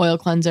doing oil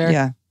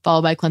cleanser,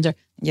 followed by cleanser.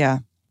 Yeah.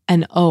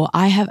 And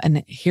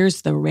and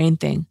here's the rain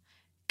thing.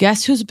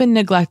 Guess who's been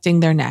neglecting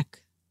their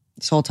neck?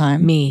 This whole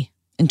time? Me.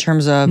 In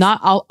terms of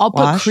I'll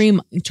put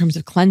cream in terms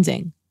of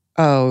cleansing.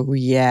 Oh,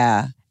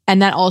 yeah.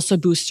 And that also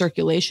boosts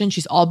circulation.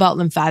 She's all about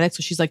lymphatics.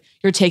 So she's like,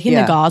 you're taking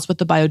the gauze with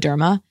the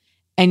bioderma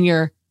and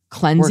you're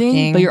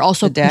cleansing, but you're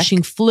also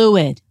pushing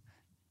fluid.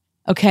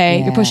 Okay?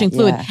 Yeah, you're pushing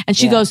fluid. yeah, And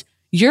she goes,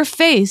 your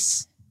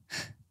face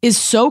is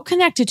so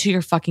connected to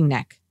your fucking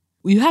neck.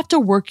 You have to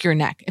work your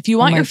neck. If you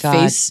want your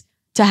face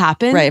to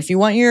happen. Right. If you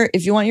want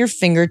your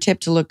fingertip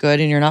to look good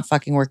and you're not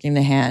fucking working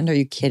the hand, are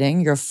you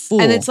kidding? You're a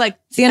fool. And it's like,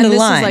 it's the end of the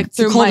line. Is like it's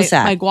through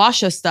my gua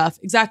sha stuff.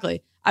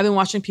 Exactly. I've been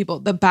watching people,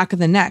 the back of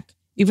the neck.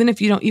 Even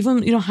if you don't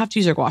have to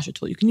use your gua sha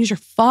tool. You can use your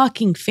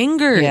fucking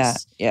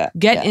fingers. Yeah.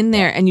 Get in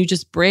there and you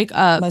just break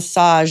up.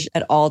 Massage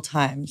at all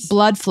times.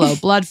 Blood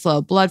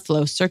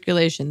flow,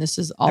 circulation. This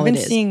is all I've been it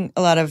is. seeing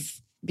a lot of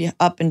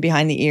up and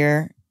behind the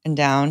ear and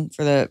down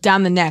for the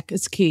down the neck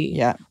is key.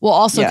 Yeah. Well,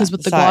 also because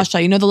with the gua sha,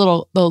 you know the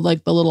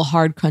little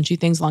hard crunchy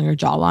things along your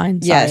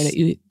jawline.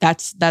 Sorry,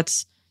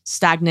 that's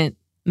stagnant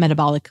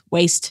metabolic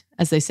waste,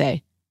 as they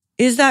say.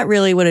 Is that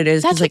really what it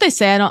is? That's what they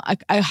say.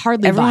 I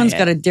hardly buy it. Everyone's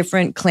got a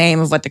different claim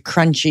of what the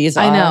crunchies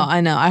are.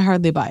 I know. I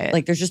hardly buy it.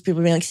 Like there's just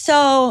people being like,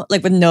 so,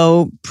 like with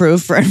no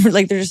proof or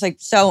like they're just like,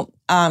 so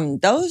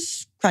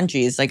those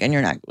crunchies like in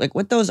your neck, like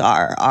what those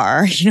are,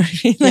 you know what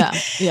I mean?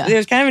 Like, yeah.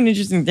 There's kind of an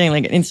interesting thing,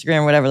 like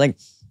Instagram or whatever, like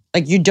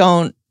you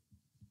don't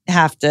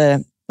have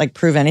to like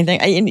prove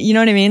anything. You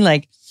know what I mean?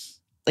 Like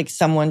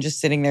someone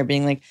just sitting there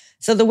being like,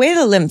 so the way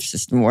the lymph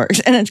system works.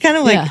 And it's kind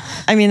of like,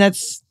 I mean,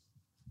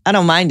 I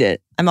don't mind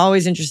it. I'm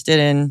always interested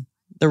in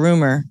the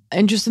rumor.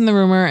 And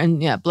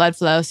blood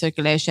flow,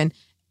 circulation.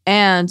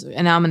 And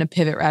now I'm going to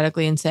pivot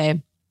radically and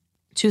say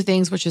two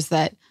things, which is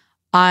that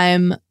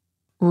I'm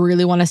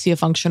really want to see a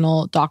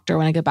functional doctor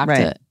when I get back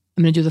to,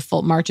 I'm going to do the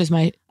full, March is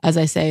my, as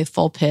I say,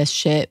 full piss,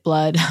 shit,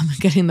 blood. I'm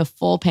getting the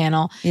full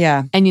panel.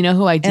 Yeah. And you know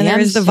who I DM'd And there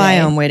is the today?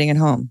 Viome waiting at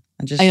home.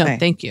 I know,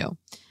 thank you.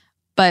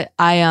 But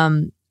are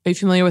you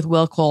familiar with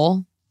Will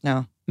Cole?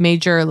 No.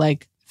 Major,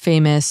 like,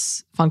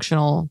 famous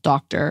functional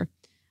doctor.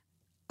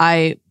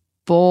 I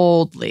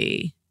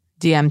boldly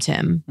DM'd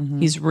him. Mm-hmm.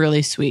 He's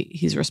really sweet.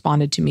 He's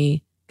responded to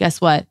me. Guess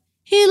what?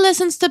 He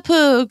listens to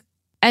Poog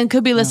and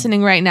could be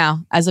listening right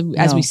now as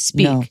we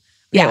speak. No.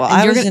 Yeah, well,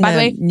 I was in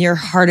a near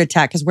heart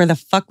attack because where the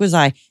fuck was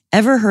I?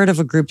 Ever heard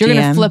of a group You're DM?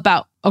 going to flip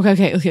out.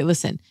 Okay,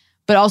 listen.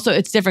 But also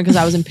it's different because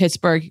I was in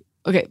Pittsburgh.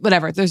 Okay,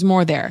 whatever. There's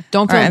more there.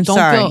 Don't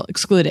feel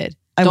excluded.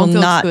 I will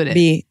not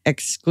be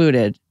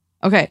excluded.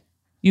 Okay.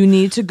 You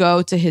need to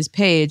go to his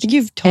page.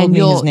 You've told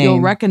me his name.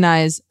 You'll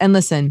recognize, and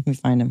listen. Let me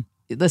find him.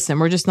 Listen,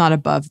 we're just not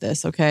above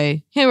this,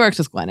 okay? He works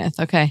with Gwyneth,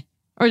 okay?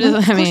 Or just,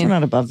 of course we're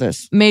not above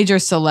this. Major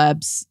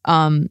celebs.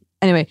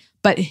 Anyway,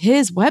 but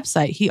his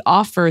website, he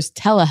offers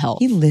telehealth.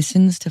 He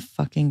listens to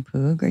fucking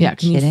Poog. Are you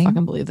kidding? Can you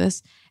fucking believe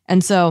this?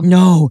 And so.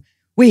 No.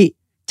 Wait.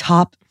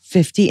 Top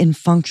 50 in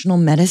functional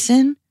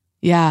medicine?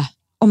 Yeah.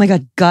 Oh my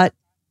God. Gut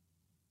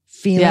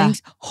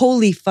feelings. Yeah.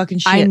 Holy fucking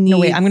shit. No,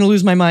 wait. I'm going to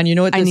lose my mind. You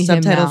know what the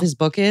subtitle of his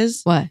book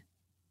is? What?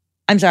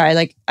 I'm sorry.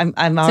 Like,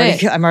 I'm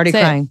already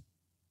crying.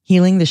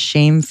 Healing the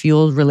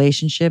shame-fueled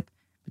relationship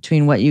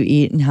between what you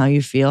eat and how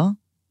you feel.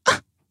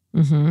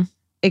 Mm-hmm.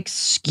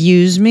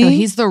 Excuse me? No,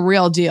 he's the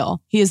real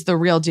deal. He is the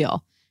real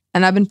deal.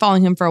 And I've been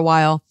following him for a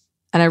while,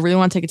 and I really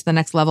want to take it to the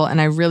next level.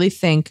 And I really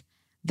think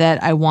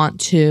that I want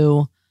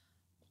to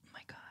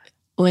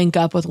link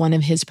up with one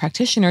of his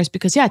practitioners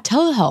because,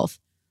 telehealth.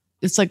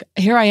 It's like,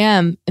 here I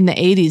am in the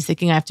 80s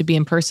thinking I have to be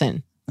in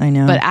person. I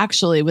know. But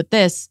actually with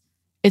this,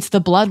 it's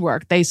the blood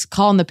work. They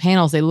call in the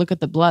panels. They look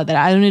at the blood. That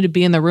I don't need to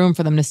be in the room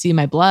for them to see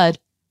my blood,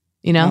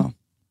 you know?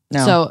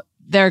 No. So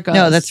there it goes.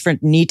 No, that's for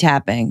knee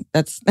tapping.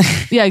 That's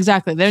yeah,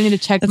 exactly. They don't need to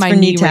check my for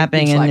knee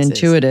tapping and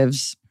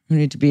intuitives who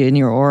need to be in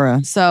your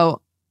aura.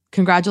 So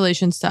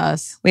congratulations to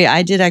us. Wait,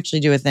 I did actually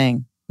do a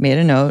thing. Made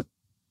a note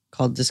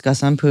called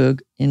Discuss on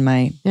Poog in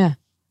my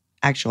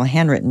actual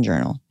handwritten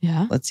journal.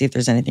 Yeah. Let's see if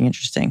there's anything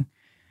interesting.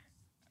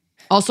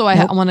 Also, I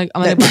have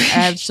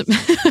some.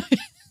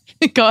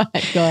 Go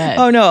ahead.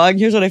 Oh no!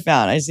 Here's what I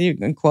found. I see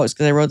in quotes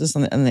because I wrote this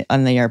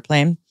on the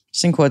airplane.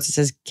 Just in quotes, it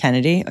says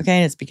Kennedy. Okay,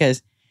 and it's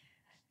because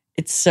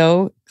it's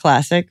so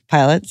classic.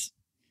 Pilots,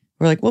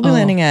 we're like, we'll be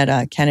landing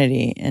at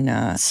Kennedy,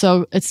 and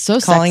so it's so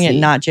calling sexy. it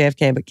not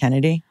JFK but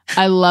Kennedy.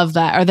 I love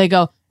that. Or they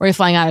go, "Are you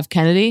flying out of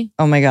Kennedy?"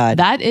 Oh my God,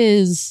 that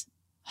is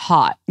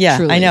hot. Yeah,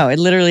 truly. I know. It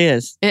literally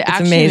is. It's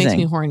actually amazing. Makes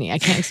me horny. I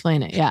can't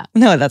explain it. Yeah.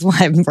 No, that's why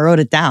I wrote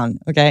it down.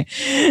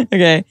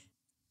 Okay.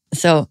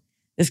 So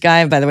this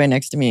guy, by the way,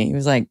 next to me, he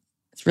was like,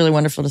 it's really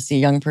wonderful to see a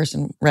young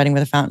person writing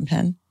with a fountain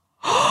pen.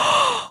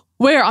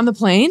 Where? On the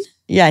plane?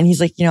 Yeah. And he's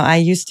like, I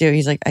used to.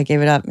 He's like, I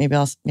gave it up. Maybe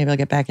I'll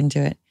get back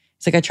into it.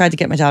 He's like, I tried to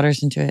get my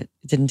daughters into it.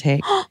 It didn't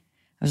take. I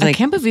was like, I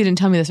can't believe you didn't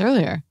tell me this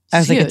earlier. I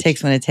was like, it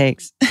takes when it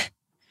takes.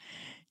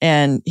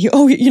 And you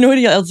know what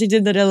else he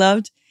did that I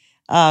loved?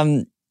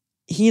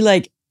 He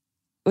like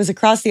was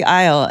across the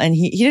aisle and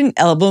he didn't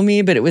elbow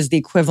me, but it was the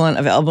equivalent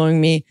of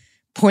elbowing me,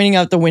 pointing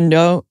out the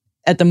window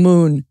at the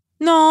moon.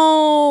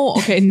 No.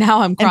 Okay,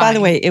 now I'm crying. And by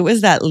the way, it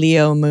was that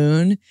Leo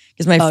moon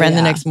because my friend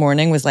the next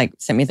morning was like,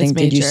 sent me a thing,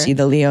 did you see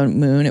the Leo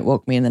moon? It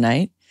woke me in the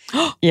night.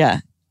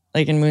 Yeah,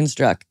 like in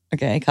Moonstruck.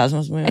 Okay,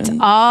 Cosmos Moon. It's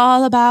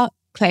all about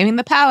claiming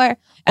the power.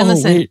 And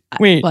listen.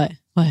 Wait. What?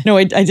 What? No,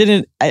 I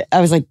didn't.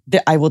 I was like,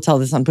 I will tell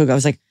this on Puga. I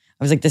was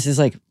like, this is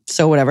like,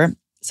 so whatever.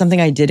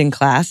 Something I did in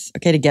class,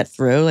 okay, to get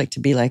through, like to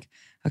be like,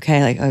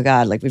 okay, like, oh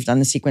God, like we've done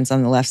the sequence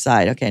on the left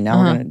side. Okay, now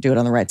we're going to do it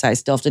on the right side.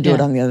 Still have to do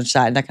it on the other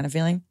side, that kind of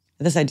feeling.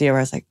 This idea where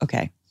I was like,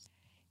 okay,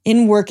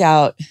 in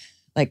workout,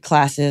 like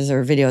classes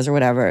or videos or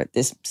whatever,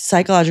 this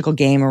psychological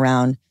game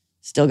around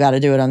still got to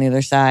do it on the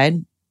other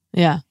side.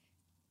 Yeah.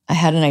 I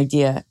had an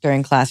idea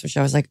during class, which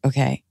I was like,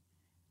 okay,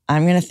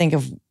 I'm going to think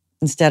of,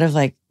 instead of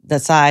like the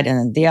side and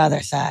then the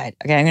other side,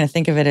 okay, I'm going to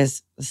think of it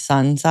as the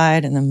sun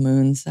side and the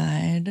moon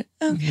side.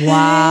 Okay.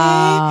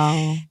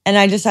 Wow. And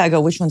I decided, I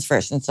go, which one's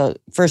first? And so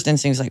first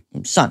instinct is like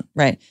sun,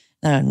 right?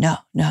 No.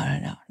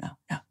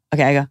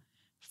 Okay, I go,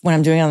 when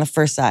I'm doing it on the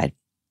first side,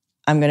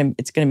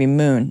 it's going to be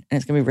moon and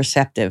it's going to be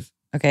receptive.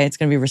 Okay, it's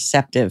going to be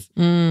receptive.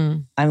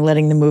 I'm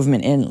letting the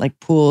movement in, like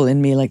pool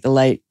in me, like the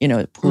light,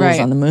 it pools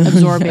on the moon.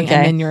 Absorbing okay?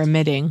 and then you're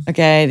emitting.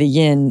 Okay, the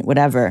yin,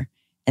 whatever.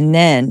 And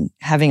then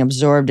having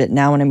absorbed it,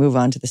 now when I move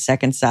on to the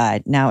second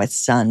side, now it's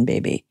sun,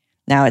 baby.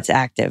 Now it's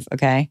active,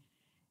 okay?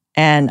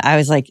 And I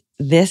was like,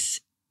 this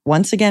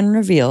once again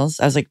reveals,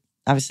 I was like,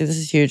 obviously this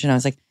is huge. And I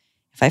was like,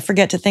 if I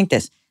forget to think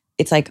this,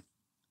 it's like,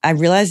 I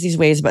realize these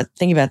ways about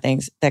thinking about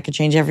things that could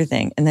change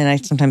everything. And then I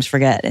sometimes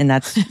forget. And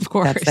that's, of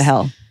course, that's the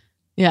hell.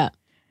 Yeah.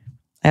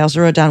 I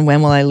also wrote down,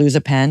 when will I lose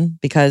a pen?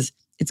 Because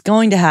it's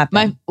going to happen.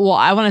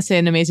 I want to say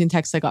an amazing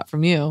text I got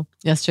from you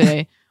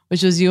yesterday,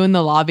 which was you in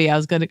the lobby. I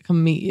was going to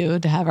come meet you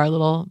to have our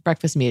little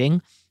breakfast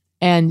meeting.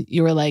 And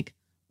you were like,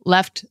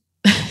 left.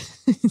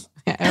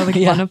 I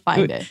want to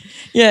find it.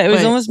 Yeah, it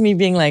was almost me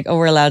being like, oh,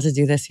 we're allowed to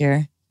do this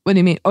here. What do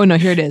you mean? Oh, no,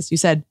 here it is. You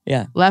said,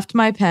 left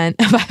my pen.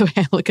 By the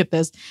way, look at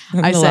this.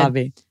 I said,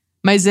 lobby.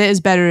 My zit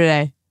is better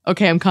today.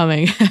 Okay, I'm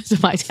coming. So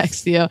I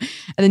text you. And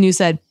then you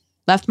said,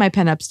 left my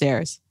pen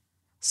upstairs.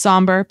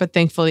 Somber, but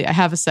thankfully I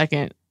have a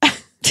second.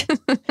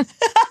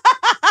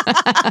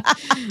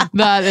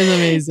 That is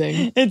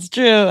amazing. It's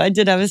true. I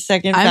did have a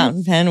second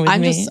fountain pen with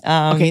me.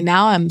 Okay,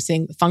 now I'm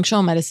seeing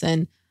functional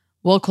medicine,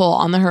 Will Cole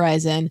on the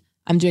horizon.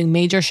 I'm doing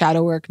major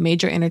shadow work,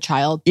 major inner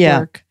child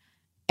work.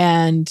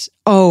 And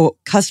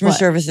customer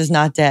service is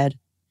not dead.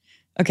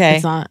 Okay.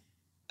 It's not.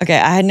 Okay,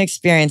 I had an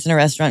experience in a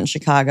restaurant in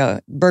Chicago,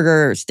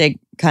 burger, steak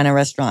kind of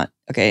restaurant.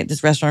 Okay,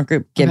 this restaurant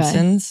group,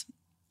 Gibson's.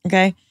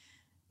 Okay.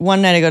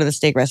 One night I go to the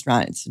steak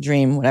restaurant. It's a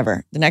dream,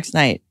 whatever. The next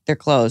night, they're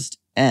closed.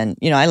 And,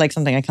 I like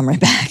something, I come right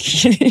back.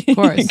 Of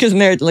course. Because I'm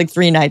there like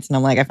 3 nights and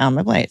I'm like, I found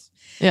my place.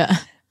 Yeah.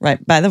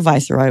 Right. By the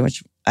Viceroy,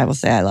 which I will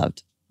say I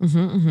loved.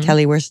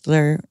 Kelly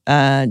Wurstler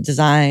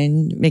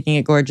design, making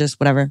it gorgeous,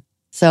 whatever.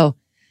 So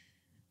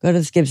go to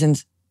this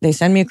Gibson's. They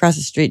send me across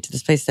the street to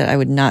this place that I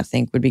would not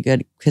think would be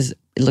good because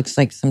it looks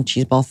like some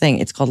cheeseball thing.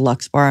 It's called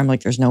Lux Bar. I'm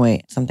like, there's no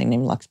way something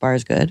named Lux Bar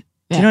is good.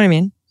 Do you know what I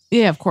mean?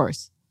 Yeah, of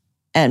course.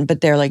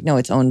 But they're like, no,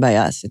 it's owned by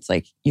us. It's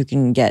like, you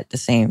can get the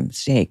same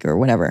steak or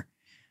whatever.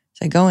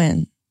 So I go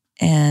in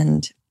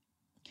and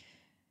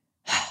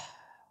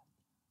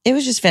it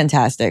was just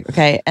fantastic.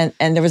 Okay. And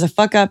there was a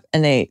fuck up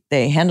and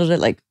they handled it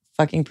like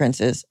fucking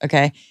princes.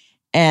 Okay.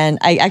 And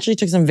I actually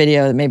took some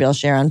video that maybe I'll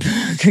share on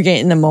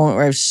in the moment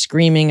where I was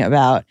screaming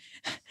about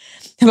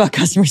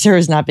customer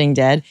service not being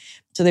dead.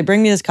 So they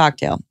bring me this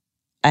cocktail.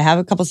 I have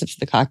a couple sips of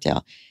the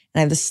cocktail and I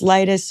have the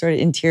slightest sort of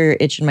interior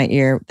itch in my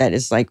ear that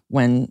is like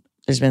when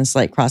there's been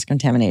slight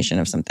cross-contamination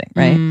of something,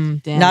 right?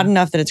 Not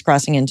enough that it's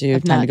crossing into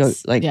time to go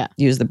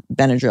use the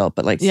Benadryl,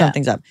 but like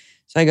something's up.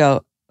 So I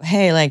go,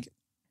 hey, like,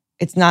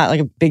 it's not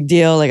like a big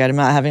deal. Like I'm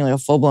not having like a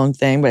full-blown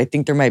thing, but I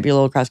think there might be a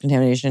little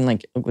cross-contamination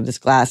like with this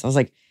glass. I was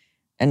like,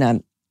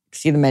 and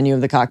see the menu of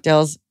the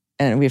cocktails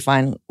and we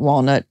find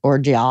walnut or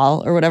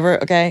gial or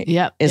whatever, okay?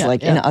 Is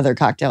in other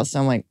cocktails. So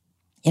I'm like,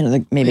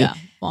 maybe.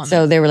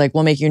 So they were like,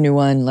 we'll make you a new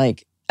one.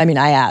 Like, I mean,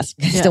 I asked,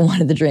 I still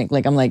wanted the drink.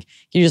 Like, I'm like,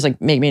 can you just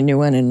like make me a new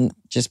one and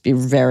just be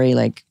very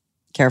like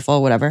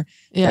careful, whatever.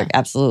 Like,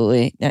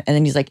 absolutely. And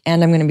then he's like,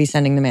 and I'm going to be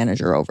sending the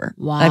manager over.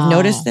 Wow. I've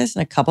noticed this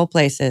in a couple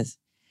places.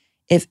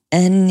 If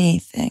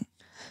anything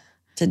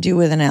to do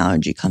with an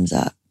allergy comes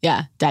up,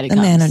 daddy the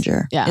comes.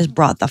 Manager is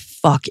brought the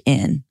fuck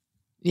in.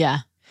 Yeah.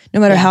 No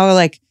matter how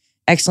like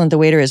excellent the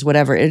waiter is,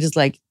 whatever. It is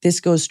like, this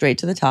goes straight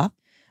to the top.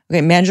 Okay,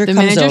 manager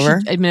comes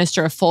over. Should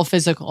administer a full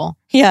physical.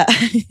 Yeah.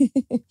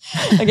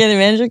 Okay, the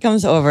manager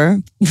comes over,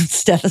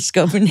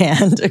 stethoscope in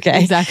hand,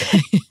 okay? Exactly.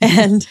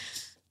 And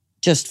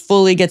just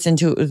fully gets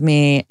into it with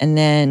me.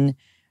 And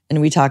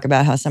we talk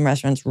about how some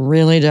restaurants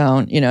really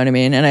don't, you know what I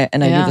mean? And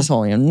I do this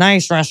whole,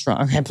 nice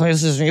restaurant, okay,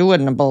 places you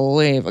wouldn't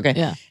believe, okay?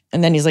 Yeah.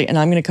 And then he's like, and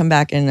I'm going to come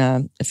back in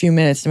a few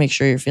minutes to make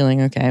sure you're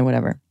feeling okay,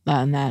 whatever.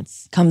 And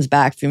that's... Comes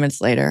back a few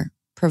minutes later,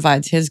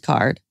 provides his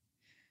card.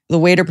 The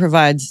waiter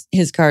provides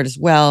his card as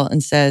well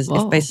and says,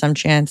 if by some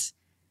chance,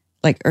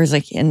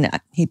 and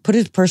he put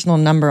his personal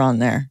number on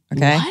there,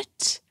 okay?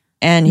 What?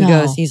 And he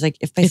goes, he's like,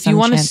 if by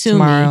some chance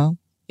tomorrow,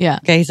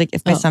 okay, he's like,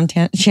 if by some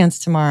chance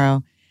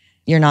tomorrow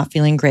you're not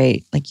feeling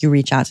great, like you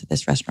reach out to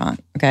this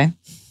restaurant, okay?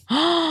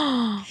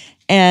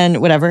 And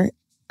whatever,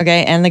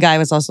 okay? And the guy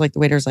was also like, the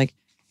waiter's like,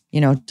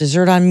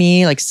 dessert on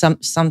me, like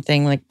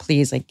something, like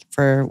please, like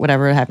for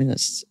whatever happened to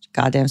this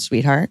goddamn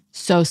sweetheart.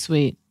 So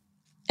sweet.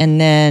 And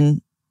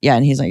then Yeah,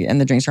 and he's like,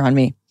 and the drinks are on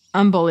me.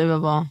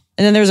 Unbelievable.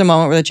 And then there was a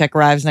moment where the check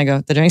arrives and I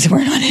go, the drinks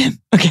weren't on him.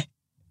 Okay.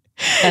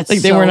 That's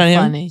like they so weren't on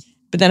funny. him.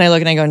 But then I look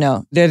and I go,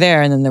 no, they're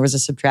there. And then there was a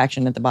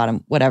subtraction at the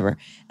bottom, whatever. And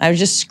I was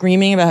just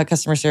screaming about how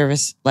customer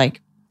service,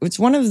 like it's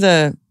one of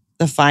the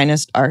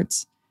finest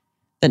arts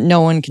that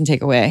no one can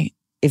take away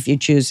if you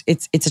choose.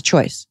 It's a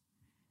choice.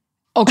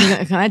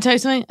 Okay, can I tell you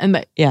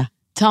something? Yeah.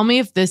 Tell me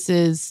if this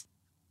is,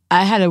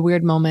 I had a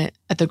weird moment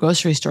at the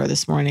grocery store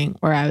this morning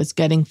where I was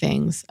getting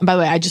things. And by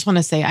the way, I just want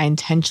to say I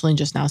intentionally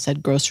just now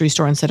said grocery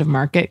store instead of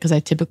market because I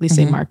typically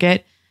say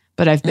market,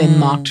 but I've been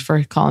mocked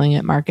for calling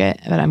it market,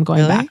 but I'm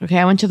going back. Okay,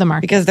 I went to the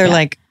market. Because they're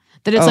like,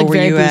 that it's like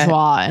very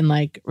bourgeois and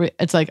like,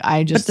 it's like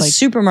I just but the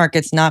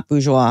supermarket's not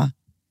bourgeois.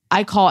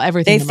 I call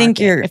everything they think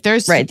market. you're, if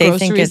there's right, groceries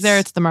they think there,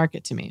 it's the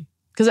market to me.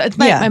 Because it's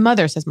my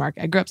mother says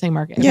market. I grew up saying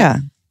market. Okay. Yeah.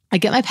 I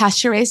get my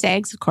pasture-raised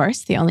eggs, of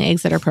course, the only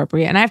eggs that are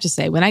appropriate. And I have to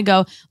say, when I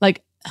go,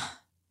 like,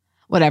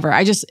 whatever,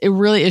 it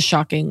really is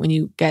shocking when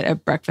you get a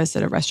breakfast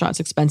at a restaurant, it's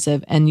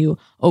expensive, and you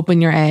open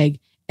your egg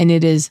and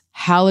it is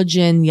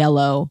halogen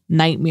yellow,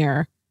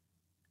 nightmare.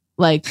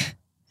 Like,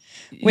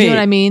 wait, you know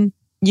what I mean?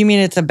 You mean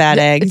it's a bad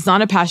egg? It's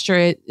not a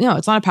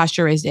it's not a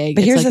pasture-raised egg.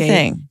 But it's here's like the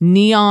thing.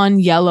 Neon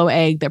yellow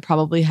egg that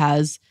probably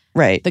has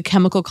the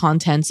chemical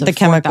contents of the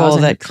chemical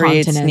that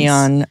creates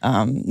continents.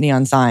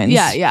 neon signs.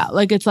 Yeah.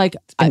 Like it's like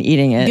been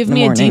eating it. Give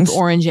me a deep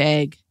orange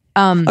egg.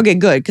 Okay,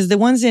 good. Because the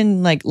ones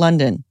in like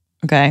London,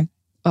 okay.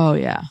 Oh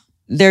yeah,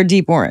 they're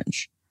deep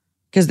orange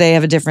because they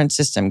have a different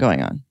system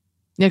going on.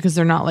 Yeah, because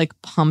they're not like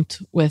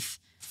pumped with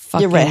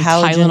fucking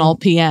halogen. Tylenol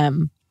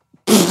PM.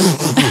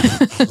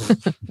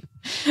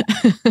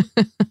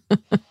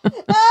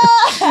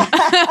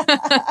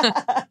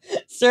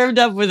 Served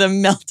up with a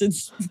melted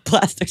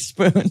plastic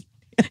spoon.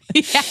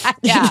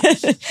 Yeah.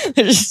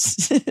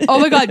 Oh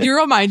my God, you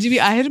reminded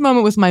me. I had a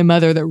moment with my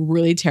mother that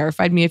really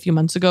terrified me a few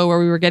months ago where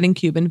we were getting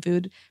Cuban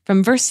food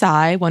from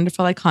Versailles,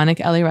 wonderful, iconic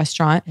LA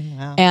restaurant.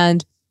 Wow.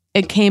 And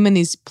it came in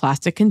these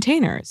plastic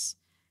containers.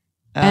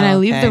 And I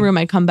leave the room,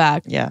 I come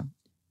back. Yeah.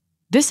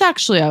 This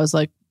actually, I was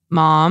like,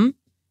 Mom,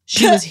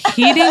 she was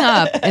heating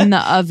up in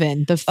the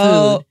oven, the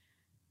food.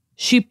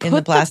 She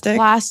put the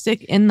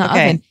plastic in the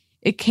oven.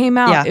 It came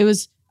out. Yeah.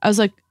 I was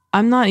like,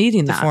 I'm not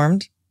eating that.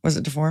 Deformed? Was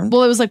it deformed?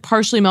 Well, it was like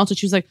partially melted.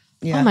 She was like,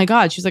 oh my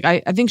God. She was like, I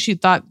think she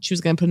thought she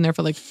was going to put it in there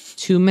for like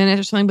 2 minutes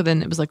or something, but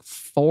then it was like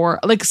 4,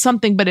 like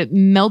something, but it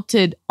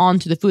melted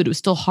onto the food. It was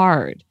still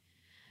hard.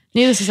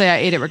 Needless to say, I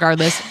ate it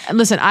regardless. And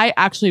listen, I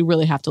actually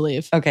really have to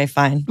leave. Okay,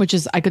 fine. Which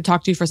is, I could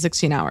talk to you for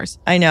 16 hours.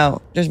 I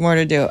know. There's more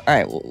to do. All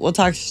right, we'll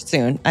talk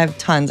soon. I have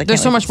tons.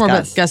 There's so much more,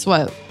 but guess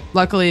what?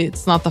 Luckily,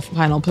 it's not the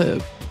final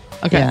poop.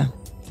 Okay. Yeah.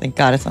 Thank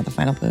God it's not the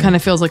final poop. Kind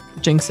of feels like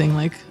jinxing,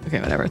 like,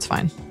 okay, whatever, it's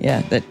fine.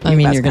 Yeah. You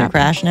mean you're going to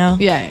crash now?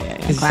 Yeah.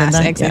 Class,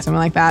 exit, something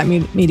like that.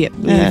 Immediate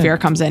fear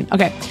comes in.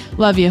 Okay.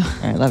 Love you.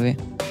 All right, love you.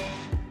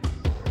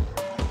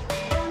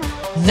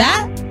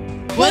 That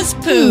was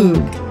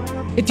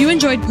Poog. If you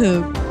enjoyed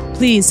Poog,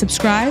 please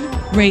subscribe,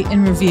 rate,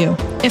 and review.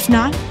 If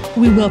not,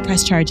 we will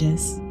press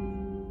charges.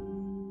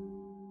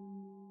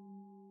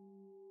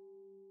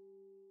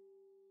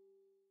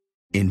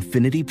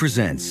 Infiniti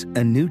presents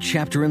a new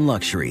chapter in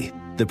luxury,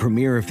 the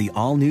premiere of the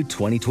all-new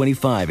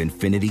 2025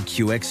 Infiniti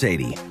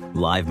QX80,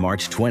 live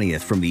March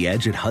 20th from the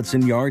Edge at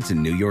Hudson Yards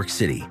in New York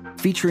City,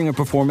 featuring a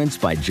performance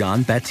by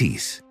Jon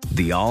Batiste.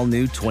 The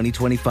all-new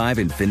 2025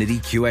 Infiniti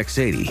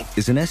QX80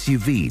 is an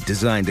SUV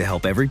designed to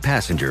help every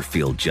passenger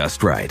feel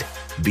just right.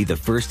 Be the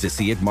first to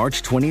see it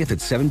March 20th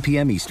at 7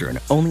 p.m. Eastern,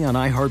 only on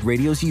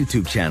iHeartRadio's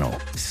YouTube channel.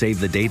 Save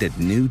the date at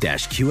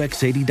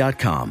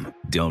new-QX80.com.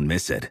 Don't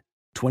miss it.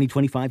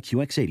 2025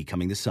 QX80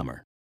 coming this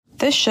summer.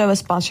 This show is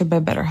sponsored by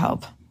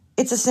BetterHelp.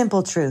 It's a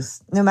simple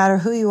truth. No matter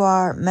who you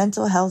are,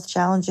 mental health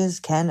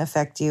challenges can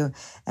affect you,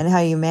 and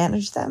how you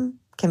manage them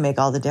can make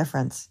all the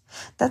difference.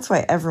 That's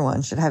why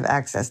everyone should have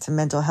access to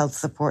mental health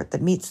support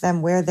that meets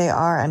them where they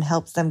are and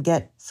helps them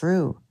get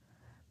through.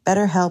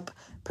 BetterHelp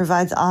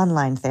provides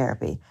online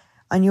therapy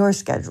on your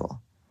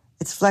schedule.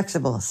 It's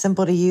flexible,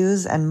 simple to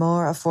use, and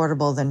more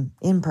affordable than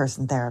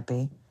in-person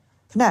therapy.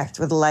 Connect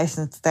with a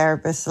licensed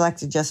therapist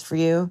selected just for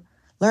you.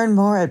 Learn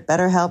more at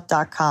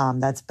BetterHelp.com.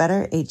 That's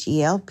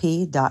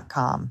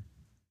BetterHelp.com.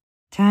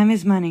 Time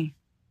is money.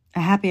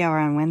 A happy hour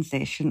on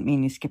Wednesday shouldn't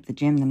mean you skip the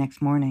gym the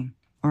next morning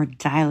or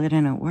dial it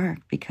in at work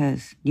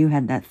because you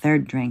had that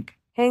third drink.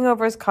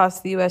 Hangovers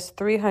cost the U.S.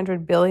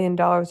 $300 billion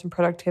in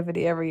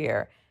productivity every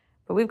year.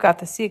 But we've got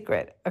the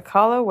secret,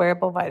 Acala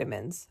wearable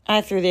vitamins.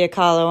 I threw the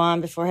Acala on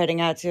before heading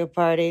out to a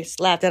party,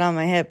 slapped it on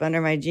my hip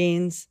under my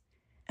jeans,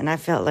 and I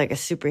felt like a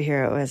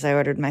superhero as I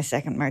ordered my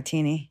second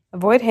martini.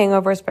 Avoid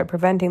hangovers by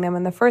preventing them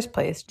in the first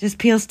place. Just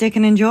peel, stick,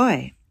 and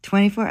enjoy.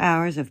 24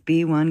 hours of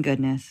B1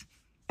 goodness.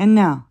 And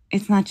no,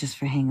 it's not just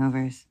for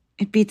hangovers.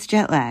 It beats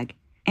jet lag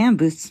and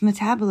boosts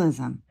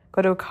metabolism.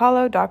 Go to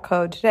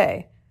Acalo.co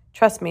today.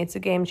 Trust me, it's a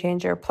game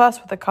changer.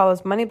 Plus, with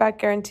Acala's money-back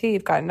guarantee,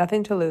 you've got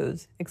nothing to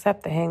lose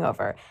except the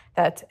hangover.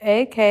 That's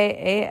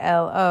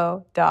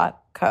AKALO.co.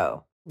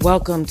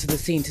 Welcome to the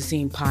Scene to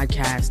Scene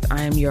podcast.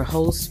 I am your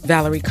host,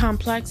 Valerie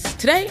Complex.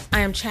 Today, I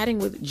am chatting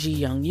with Ji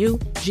Young Yu.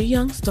 Ji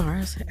Young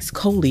stars as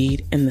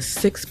co-lead in the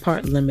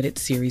 6-part limited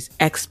series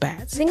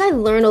Expats. I think I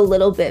learn a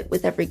little bit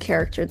with every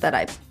character that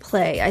I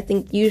play. I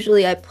think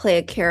usually I play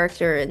a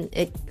character and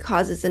it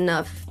causes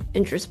enough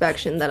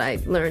introspection that I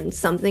learn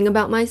something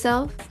about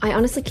myself. I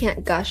honestly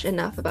can't gush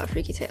enough about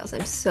Freaky Tales.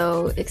 I'm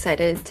so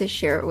excited to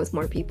share it with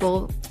more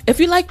people. If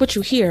you like what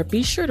you hear,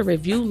 be sure to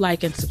review,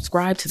 like, and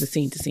subscribe to the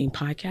Scene to Scene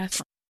podcast.